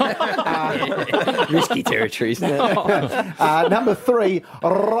 Risky territory, isn't it? Number 3,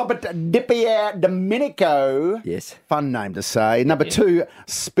 Robert Dipierre Domenico. Yes. Fun name to say. Number 2,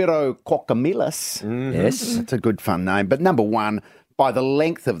 Spiro Kokamilis. Yes. That's a good fun name. But number 1, by the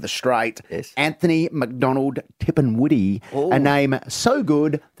length of the straight, Anthony McDonald Tippenwoody, a name so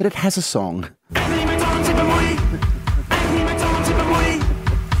good that it has a song.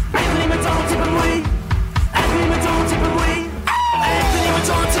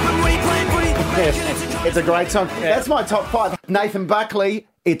 Yes, it's a great song. That's my top 5. Nathan Buckley,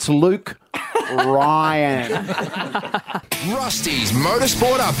 it's Luke Ryan. Rusty's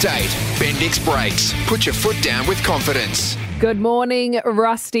Motorsport Update. Bendix Brakes. Put your foot down with confidence. Good morning,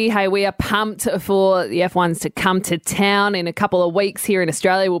 Rusty. Hey, we are pumped for the F1s to come to town in a couple of weeks here in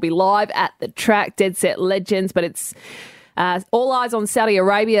Australia. We'll be live at the track, Dead Set Legends, but it's all eyes on Saudi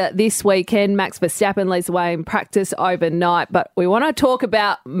Arabia this weekend. Max Verstappen leads the way in practice overnight, but we want to talk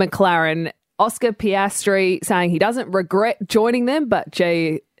about McLaren. Oscar Piastri saying he doesn't regret joining them, but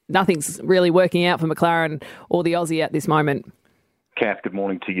gee, nothing's really working out for McLaren or the Aussie at this moment. Kath, good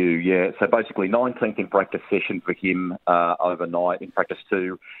morning to you. Yeah, so basically 19th in practice session for him overnight. In practice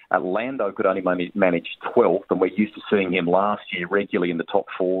 2, Lando could only manage 12th, and we're used to seeing him last year regularly in the top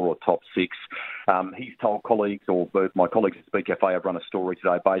 4 or top 6. He's told colleagues, or my colleagues at Speak Cafe have run a story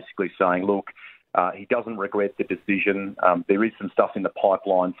today basically saying, look, he doesn't regret the decision. There is some stuff in the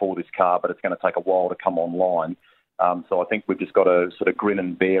pipeline for this car, but it's going to take a while to come online. So I think we've just got to sort of grin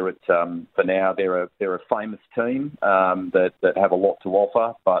and bear it for now. They're a famous team that have a lot to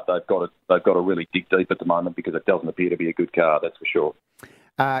offer, but they've got to really dig deep at the moment because it doesn't appear to be a good car, that's for sure.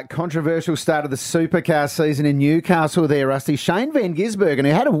 Controversial start of the supercar season in Newcastle there, Rusty. Shane Van Gisbergen,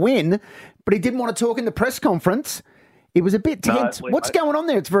 who had a win, but he didn't want to talk in the press conference. It was a bit tense. What's going on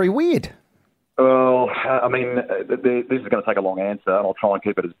there? It's very weird. Well, I mean, this is going to take a long answer, and I'll try and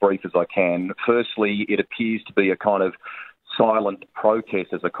keep it as brief as I can. Firstly, it appears to be a kind of silent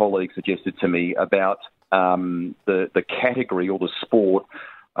protest, as a colleague suggested to me, about the category or the sport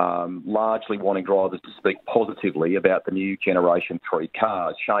largely wanting drivers to speak positively about the new Generation 3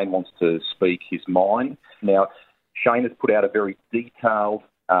 cars. Shane wants to speak his mind. Now, Shane has put out a very detailed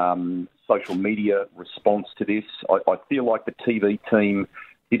social media response to this. I feel like the TV team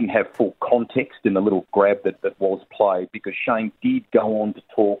didn't have full context in the little grab that was played, because Shane did go on to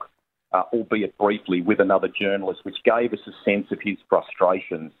talk, albeit briefly, with another journalist, which gave us a sense of his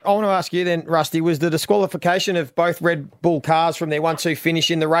frustrations. I want to ask you then, Rusty, was the disqualification of both Red Bull cars from their 1-2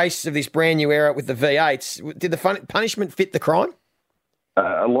 finish in the race of this brand new era with the V8s, did the punishment fit the crime?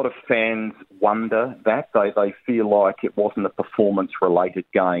 A lot of fans wonder that. They feel like it wasn't a performance-related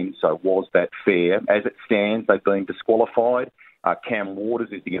game, so was that fair? As it stands, they've been disqualified. Cam Waters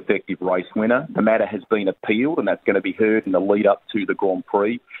is the effective race winner. The matter has been appealed, and that's going to be heard in the lead-up to the Grand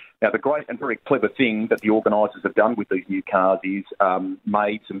Prix. Now, the great and very clever thing that the organisers have done with these new cars is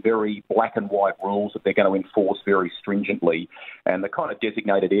made some very black-and-white rules that they're going to enforce very stringently. And the kind of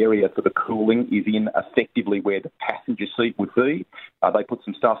designated area for the cooling is in effectively where the passenger seat would be. They put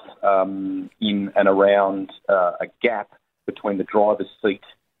some stuff in and around a gap between the driver's seat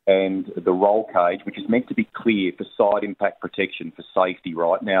and the roll cage, which is meant to be clear for side impact protection, for safety,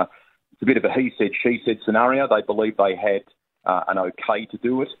 right? Now, it's a bit of a he said, she said scenario. They believe they had an okay to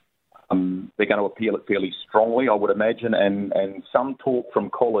do it. They're going to appeal it fairly strongly, I would imagine, and some talk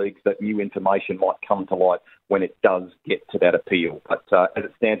from colleagues that new information might come to light when it does get to that appeal. But as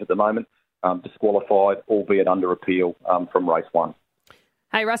it stands at the moment, disqualified, albeit under appeal from race 1.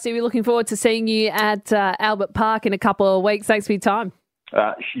 Hey, Rusty, we're looking forward to seeing you at Albert Park in a couple of weeks. Thanks for your time.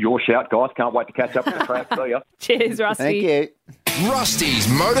 Your shout, guys. Can't wait to catch up with the track. See ya. Cheers, Rusty. Thank you. Rusty's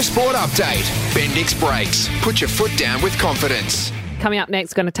Motorsport Update. Bendix Brakes. Put your foot down with confidence. Coming up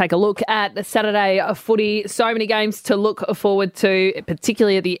next, going to take a look at the Saturday footy. So many games to look forward to,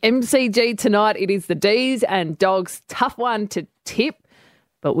 particularly at the MCG tonight. It is the D's and Dogs. Tough one to tip,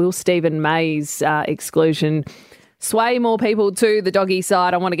 but will Stephen May's exclusion sway more people to the doggy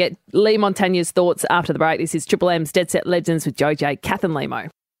side? I want to get Lee Montagna's thoughts after the break. This is Triple M's Dead Set Legends with Joe J, Kath and Limo.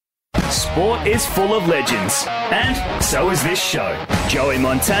 Sport is full of legends, and so is this show. Joey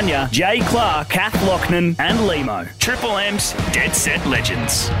Montagna, Jay Clark, Kath Lochnan and Limo. Triple M's Dead Set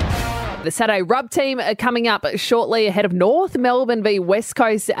Legends. The Saturday Rub team are coming up shortly ahead of North Melbourne v West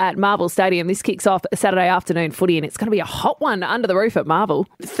Coast at Marvel Stadium. This kicks off Saturday afternoon footy, and it's going to be a hot one under the roof at Marvel.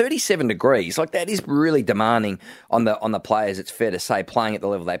 37 degrees, like that is really demanding on the players, it's fair to say, playing at the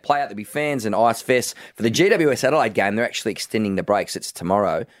level they play at. There'll be fans and ice fests. For the GWS Adelaide game, they're actually extending the breaks. It's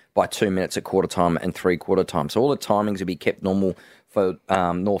tomorrow by 2 minutes at quarter time and 3/4 time. So all the timings will be kept normal for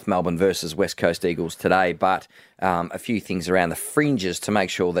North Melbourne versus West Coast Eagles today, but a few things around the fringes to make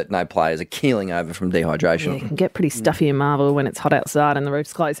sure that no players are keeling over from dehydration. Yeah, it can get pretty stuffy in Marvel when it's hot outside and the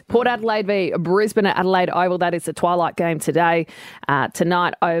roof's closed. Port Adelaide v Brisbane at Adelaide Oval. That is the twilight game today.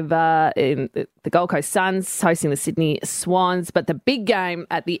 Tonight over in the Gold Coast Suns hosting the Sydney Swans. But the big game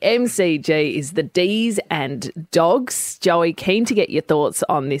at the MCG is the D's and Dogs. Joey, keen to get your thoughts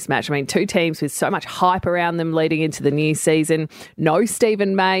on this match. I mean, two teams with so much hype around them leading into the new season. No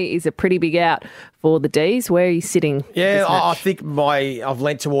Stephen May is a pretty big out for the D's. Where are you sitting? Yeah, I think I've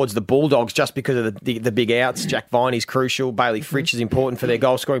lent towards the Bulldogs just because of the big outs. Jack Viney's crucial. Bailey Fritsch is important for their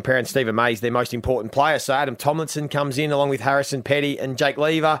goal scoring pair, and Stephen May's their most important player. So Adam Tomlinson comes in along with Harrison Petty and Jake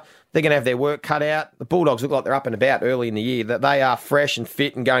Lever. They're going to have their work cut out. The Bulldogs look like they're up and about early in the year. That they are fresh and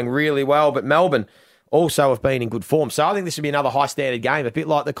fit and going really well. But Melbourne also have been in good form. So I think this will be another high-standard game, a bit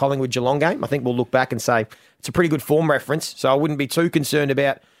like the Collingwood-Geelong game. I think we'll look back and say it's a pretty good form reference. So I wouldn't be too concerned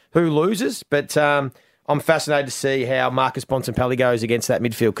about who loses. But I'm fascinated to see how Marcus Bontempelli goes against that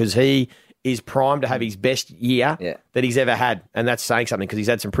midfield because he is primed to have his best year that he's ever had. And that's saying something because he's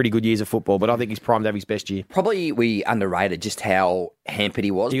had some pretty good years of football, but I think he's primed to have his best year. Probably we underrated just how hampered he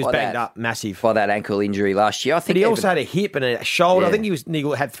was. He was banged up, massive. By that ankle injury last year. I think but he also had a hip and a shoulder. I think he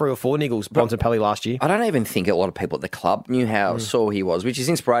had 3 or 4 niggles, Bontempelli, last year. I don't even think a lot of people at the club knew how sore he was, which is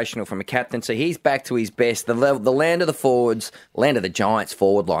inspirational from a captain. So he's back to his best. The land of the forwards, land of the Giants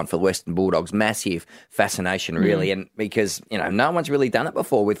forward line for the Western Bulldogs, massive fascination, really. And because, no one's really done it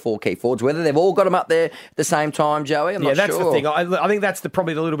before with 4 key forwards. Whether they've all got them up there at the same time, Joey, I'm not sure. Yeah, that's the thing. I think that's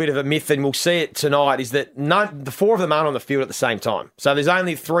probably the little bit of a myth, and we'll see it tonight, is that the 4 of them aren't on the field at the same time. So there's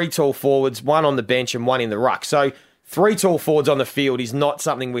only 3 tall forwards, 1 on the bench and 1 in the ruck. So 3 tall forwards on the field is not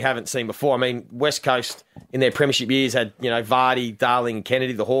something we haven't seen before. I mean, West Coast in their premiership years had, Vardy, Darling and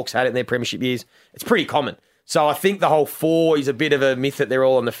Kennedy. The Hawks had it in their premiership years. It's pretty common. So I think the whole 4 is a bit of a myth that they're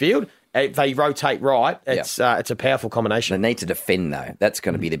all on the field. If they rotate right, it's a powerful combination. They need to defend, though. That's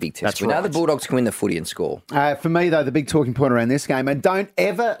going to be the big test. That's we right. know the Bulldogs can win the footy and score. For me, though, the big talking point around this game, and don't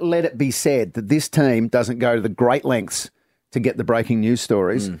ever let it be said that this team doesn't go to the great lengths to get the breaking news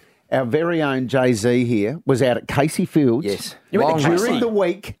stories. Our very own Jay-Z here was out at Casey Fields during the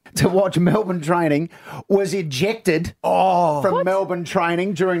week to watch Melbourne training, was ejected from Melbourne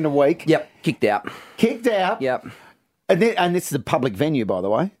training during the week. Yep, kicked out. Yep. And this is a public venue, by the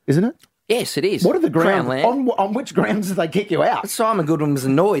way, isn't it? Yes, it is. What are the grounds? Crown On which grounds did they kick you out? Simon Goodwin was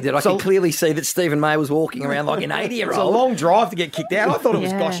annoyed that I could clearly see that Stephen May was walking around like an 80-year-old. It's a long drive to get kicked out. I thought it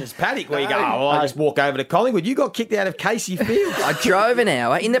was Gosh's paddock where you go, I just walk over to Collingwood. You got kicked out of Casey Field. I drove an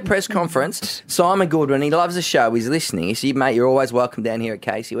hour. In the press conference, Simon Goodwin, he loves the show, he's listening. He said, mate, you're always welcome down here at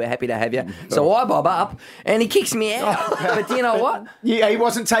Casey. We're happy to have you. So I bob up and he kicks me out. But do you know what? Yeah, he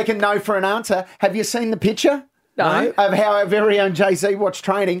wasn't taking no for an answer. Have you seen the picture? No. Of how our very own Jay-Z watched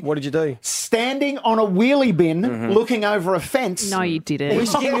training. What did you do? Standing on a wheelie bin, looking over a fence. No, you didn't.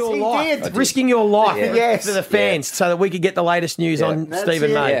 Risking your life. Risking your life for the fans so that we could get the latest news on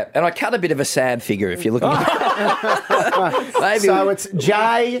Stephen May. Yeah. And I cut a bit of a sad figure if you're looking at Maybe. So it's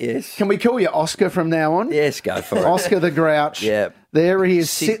Jay. Yes. Can we call you Oscar from now on? Yes, go for it. Oscar the Grouch. Yeah. There he is,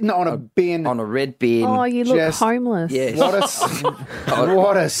 sitting on a bin. On a red bin. Oh, you look homeless. Yes.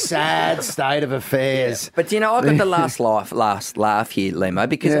 What a sad state of affairs. Yeah. But, I got the last laugh here, Lemo,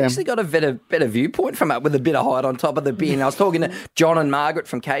 because I actually got a better viewpoint from it with a bit of height on top of the bin. I was talking to John and Margaret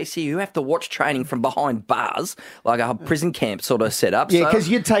from Casey, who have to watch training from behind bars, like a prison camp sort of setup. Yeah, because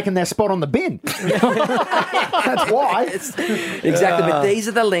you'd taken their spot on the bin. That's why. Exactly. But these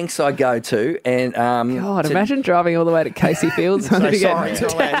are the lengths I go to. And God, imagine driving all the way to Casey Fields. To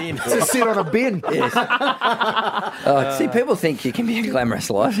sit on a bin. Yes. See, people think you can be a glamorous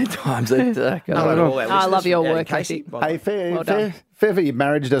life at times. I love your work, Casey. Hey, fair for your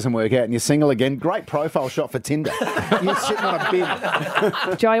marriage doesn't work out and you're single again. Great profile shot for Tinder. You're sitting on a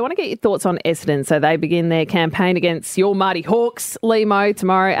bin. Joe, I want to get your thoughts on Essendon. So they begin their campaign against your Mighty Hawks, Lemo,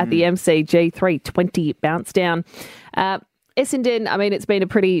 tomorrow at the MCG, 3:20 bounce down. Essendon, I mean, it's been a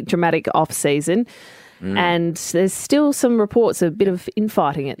pretty dramatic off-season. And there's still some reports of a bit of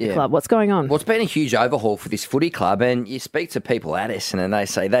infighting at the club. What's going on? Well, it's been a huge overhaul for this footy club, and you speak to people at Essendon and they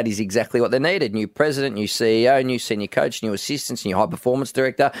say that is exactly what they needed. New president, new CEO, new senior coach, new assistants, new high-performance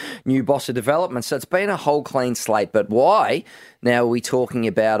director, new boss of development. So it's been a whole clean slate. But why now are we talking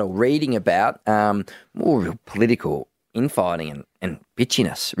about or reading about more political infighting and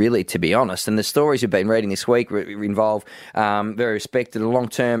bitchiness, really, to be honest? And the stories we've been reading this week involve very respected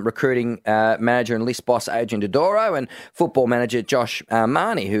long-term recruiting manager and list boss Adrian Dodoro and football manager Josh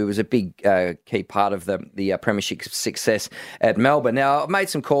Marnie, who was a big key part of the premiership success at Melbourne. Now, I've made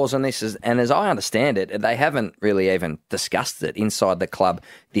some calls on this, and as I understand it, they haven't really even discussed it inside the club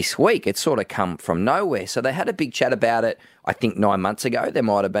this week. It's sort of come from nowhere. So they had a big chat about it, I think 9 months ago. There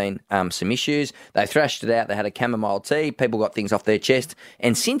might have been some issues. They thrashed it out. They had a chamomile tea. People got things off their chest.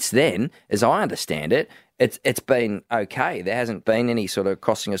 And since then, as I understand it, it's been okay. There hasn't been any sort of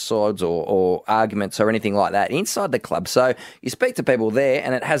crossing of swords or arguments or anything like that inside the club. So you speak to people there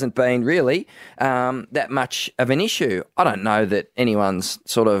and it hasn't been really that much of an issue. I don't know that anyone's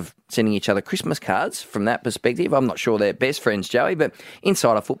sort of sending each other Christmas cards from that perspective. I'm not sure they're best friends, Joey, but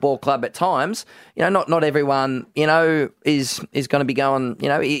inside a football club at times, not everyone, is going to be going,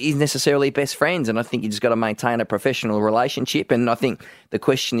 is necessarily best friends. And I think you just got to maintain a professional relationship. And I think the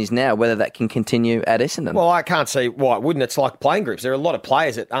question is now whether that can continue at Essendon. Well, I can't see why it wouldn't. It's like playing groups. There are a lot of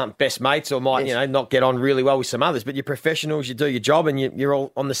players that aren't best mates or might, not get on really well with some others, but you're professionals, you do your job, and you're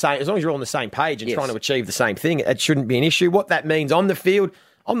all on the same, as long as you're all on the same page and trying to achieve the same thing, it shouldn't be an issue. What that means on the field,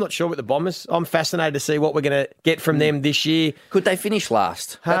 I'm not sure with the Bombers. I'm fascinated to see what we're going to get from them this year. Could they finish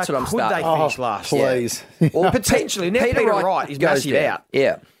last? That's what I'm starting. Could they finish last? Please. Yeah. Well, potentially. Now Peter Wright is massive out.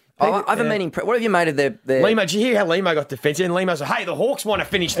 Yeah. I haven't been impressed. What have you made of their... Limo, did you hear how Limo got defensive? And Limo said, hey, the Hawks want to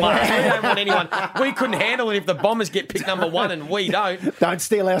finish last. We don't want anyone. We couldn't handle it if the Bombers get picked number one and we don't. Don't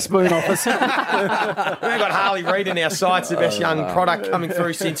steal our spoon off us. We've got Harley Reid in our sights, the best young product coming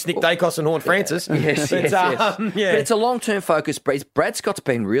through since Nick Dacos and Horn Francis. Yes. But it's a long-term focus. Brad Scott's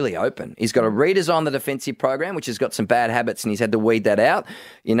been really open. He's got to redesign the defensive program, which has got some bad habits, and he's had to weed that out.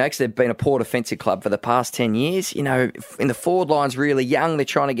 Because they've been a poor defensive club for the past 10 years. In the forward line's really young. They're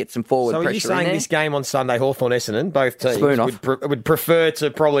trying to get some forward pressure. Saying this game on Sunday, Hawthorn Essendon, both teams would prefer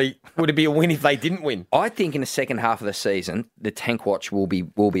to would it be a win if they didn't win? I think in the second half of the season, the tank watch will be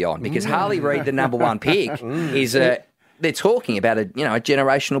on because Harley Reid, the number one pick, is they're talking about a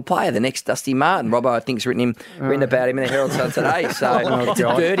generational player, the next Dusty Martin. Robbo, I think, has written about him in the Herald Sun today. So it's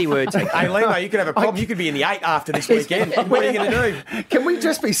a dirty word. Hey, Limo, you could have a problem. You could be in the 8 after this weekend. What are you going to do? Can we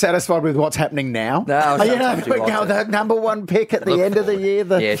just be satisfied with what's happening now? No, the number one pick at the end of the year.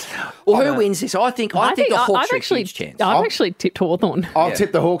 Yes. Well, who wins this? I think the Hawks are a huge chance. I've actually tipped Hawthorn. I'll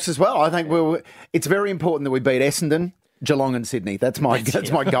tip the Hawks as well. I think it's very important that we beat Essendon, Geelong and Sydney. That's my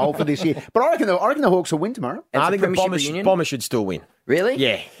goal for this year. But I reckon the Hawks will win tomorrow. I think the Bombers should still win. Really?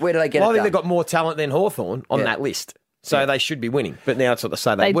 Yeah. Where do they get it I think done? they've got more talent than Hawthorn on that list. So they should be winning. But now it's not to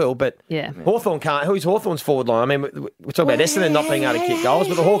say they will. But Hawthorn can't. Who's Hawthorn's forward line? I mean, we're talking about Essendon not being able to kick goals,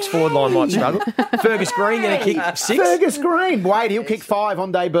 but the Hawks forward line might struggle. Fergus Green going to kick 6. Fergus Green. Wait, he'll kick 5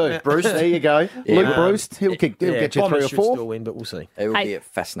 on debut. Bruce, there you go. Luke Bruce, he'll get you 3 or 4. Still win, but we'll see. It will be a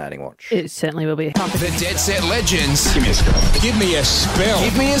fascinating watch. It certainly will be. The Dead Set Legends. Give me a spell. Give me a spell.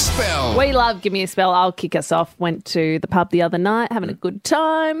 Give me a spell. We love Give Me a Spell. I'll kick us off. Went to the pub the other night, having a good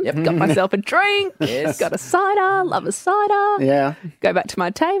time. Yep. Got myself a drink. Yes. Got a cider. Love a cider. Yeah. Go back to my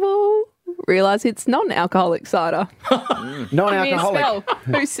table. Realise it's non-alcoholic cider. Non-alcoholic.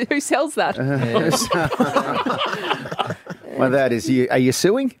 Who sells that? Well, that is you. Are you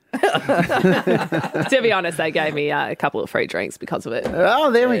suing? To be honest, they gave me a couple of free drinks because of it.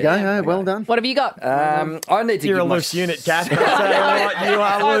 Oh, there we go. Oh, well done. What have you got? I need to. You're a loose unit, Kat. You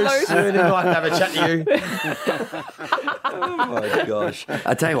are loose. We'd like to have a chat to you. Oh my gosh!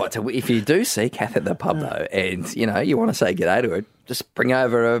 I tell you what, if you do see Kath at the pub though, and you want to say g'day to her, just bring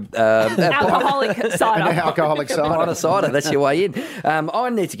over a alcoholic cider. An alcoholic cider. Cider. That's your way in. I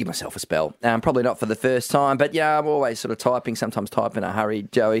need to give myself a spell. Probably not for the first time, but I'm always sort of typing. Sometimes type in a hurry,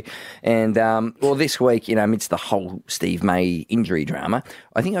 Joey. And this week, amidst the whole Steve May injury drama,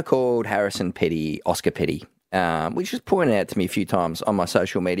 I think I called Harrison Petty Oscar Petty. Which was pointed out to me a few times on my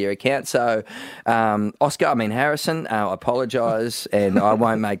social media account. So, Harrison, I apologise, and I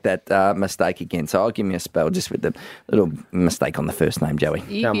won't make that mistake again. So I'll give me a spell just with the little mistake on the first name, Joey.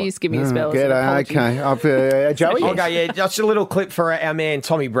 You just give me a spell. Okay. Joey? I'll go, just a little clip for our man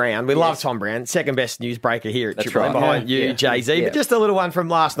Tommy Brown. We love Tom Brown, second best newsbreaker here at Triple M behind you, Jay-Z. But just a little one from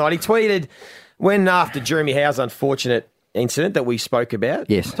last night. He tweeted when after Jeremy Howe's unfortunate incident that we spoke about,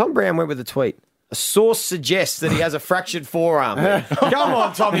 Tom Brown went with a tweet. A source suggests that he has a fractured forearm. Come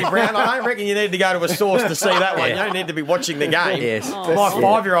on, Tommy Brown. I don't reckon you need to go to a source to see that one. You don't need to be watching the game. Yes. My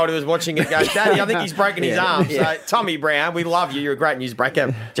 5-year-old who was watching it goes, Daddy, I think he's broken his arm. So, Tommy Brown, we love you. You're a great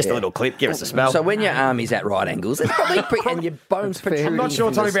newsbreaker. Just a little clip. Give us a spell. So when your arm is at right angles, it's probably and your bones protruding. I'm not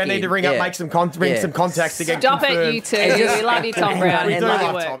sure Tommy Brown need to ring up, make some contacts to get Stop confirmed. it, you two. We love you, Tom Brown. We do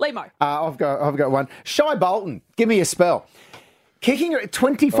love Tom. Limo. I've got one. Shy Bolton, give me a spell. Kicking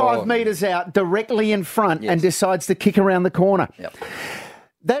 25 metres out directly in front and decides to kick around the corner. Yep.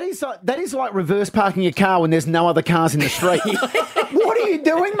 That is like reverse parking your car when there's no other cars in the street. What are you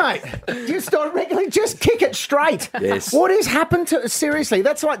doing, mate? Just kick it straight. Yes. What has happened to seriously?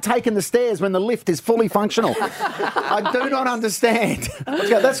 That's like taking the stairs when the lift is fully functional. I do not understand.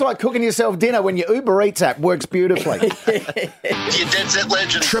 That's like cooking yourself dinner when your Uber Eats app works beautifully. Your Dead Set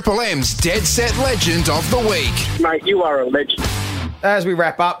Legend. Triple M's Dead Set Legend of the Week. Mate, you are a legend. As we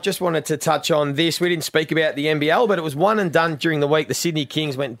wrap up, just wanted to touch on this. We didn't speak about the NBL, but it was one and done during the week. The Sydney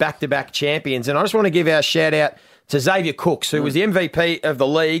Kings went back-to-back champions. And I just want to give our shout-out to Xavier Cooks, who was the MVP of the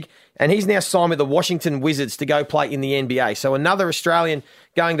league, and he's now signed with the Washington Wizards to go play in the NBA. So another Australian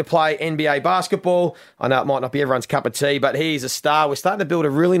going to play NBA basketball. I know it might not be everyone's cup of tea, but he's a star. We're starting to build a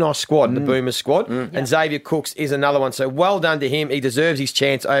really nice squad, the Boomers squad, and Xavier Cooks is another one. So well done to him. He deserves his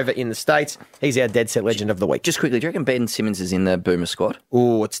chance over in the States. He's our Dead Set Legend of the Week. Just quickly, do you reckon Ben Simmons is in the Boomer squad?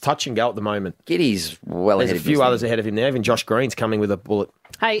 Oh, it's touch and go at the moment. Giddy's well There's ahead of him. There's a few others ahead of him now. Even Josh Green's coming with a bullet.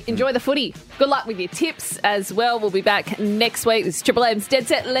 Hey, enjoy the footy. Good luck with your tips as well. We'll be back next week. This is Triple M's Dead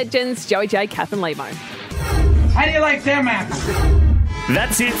Set Legends, Joey J, Kath and Lemo. How do you like them apples?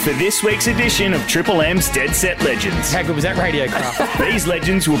 That's it for this week's edition of Triple M's Dead Set Legends. How good was that radio craft? These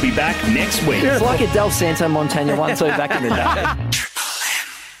legends will be back next week. It's like a Del Santo Montana 1-2 back in the day.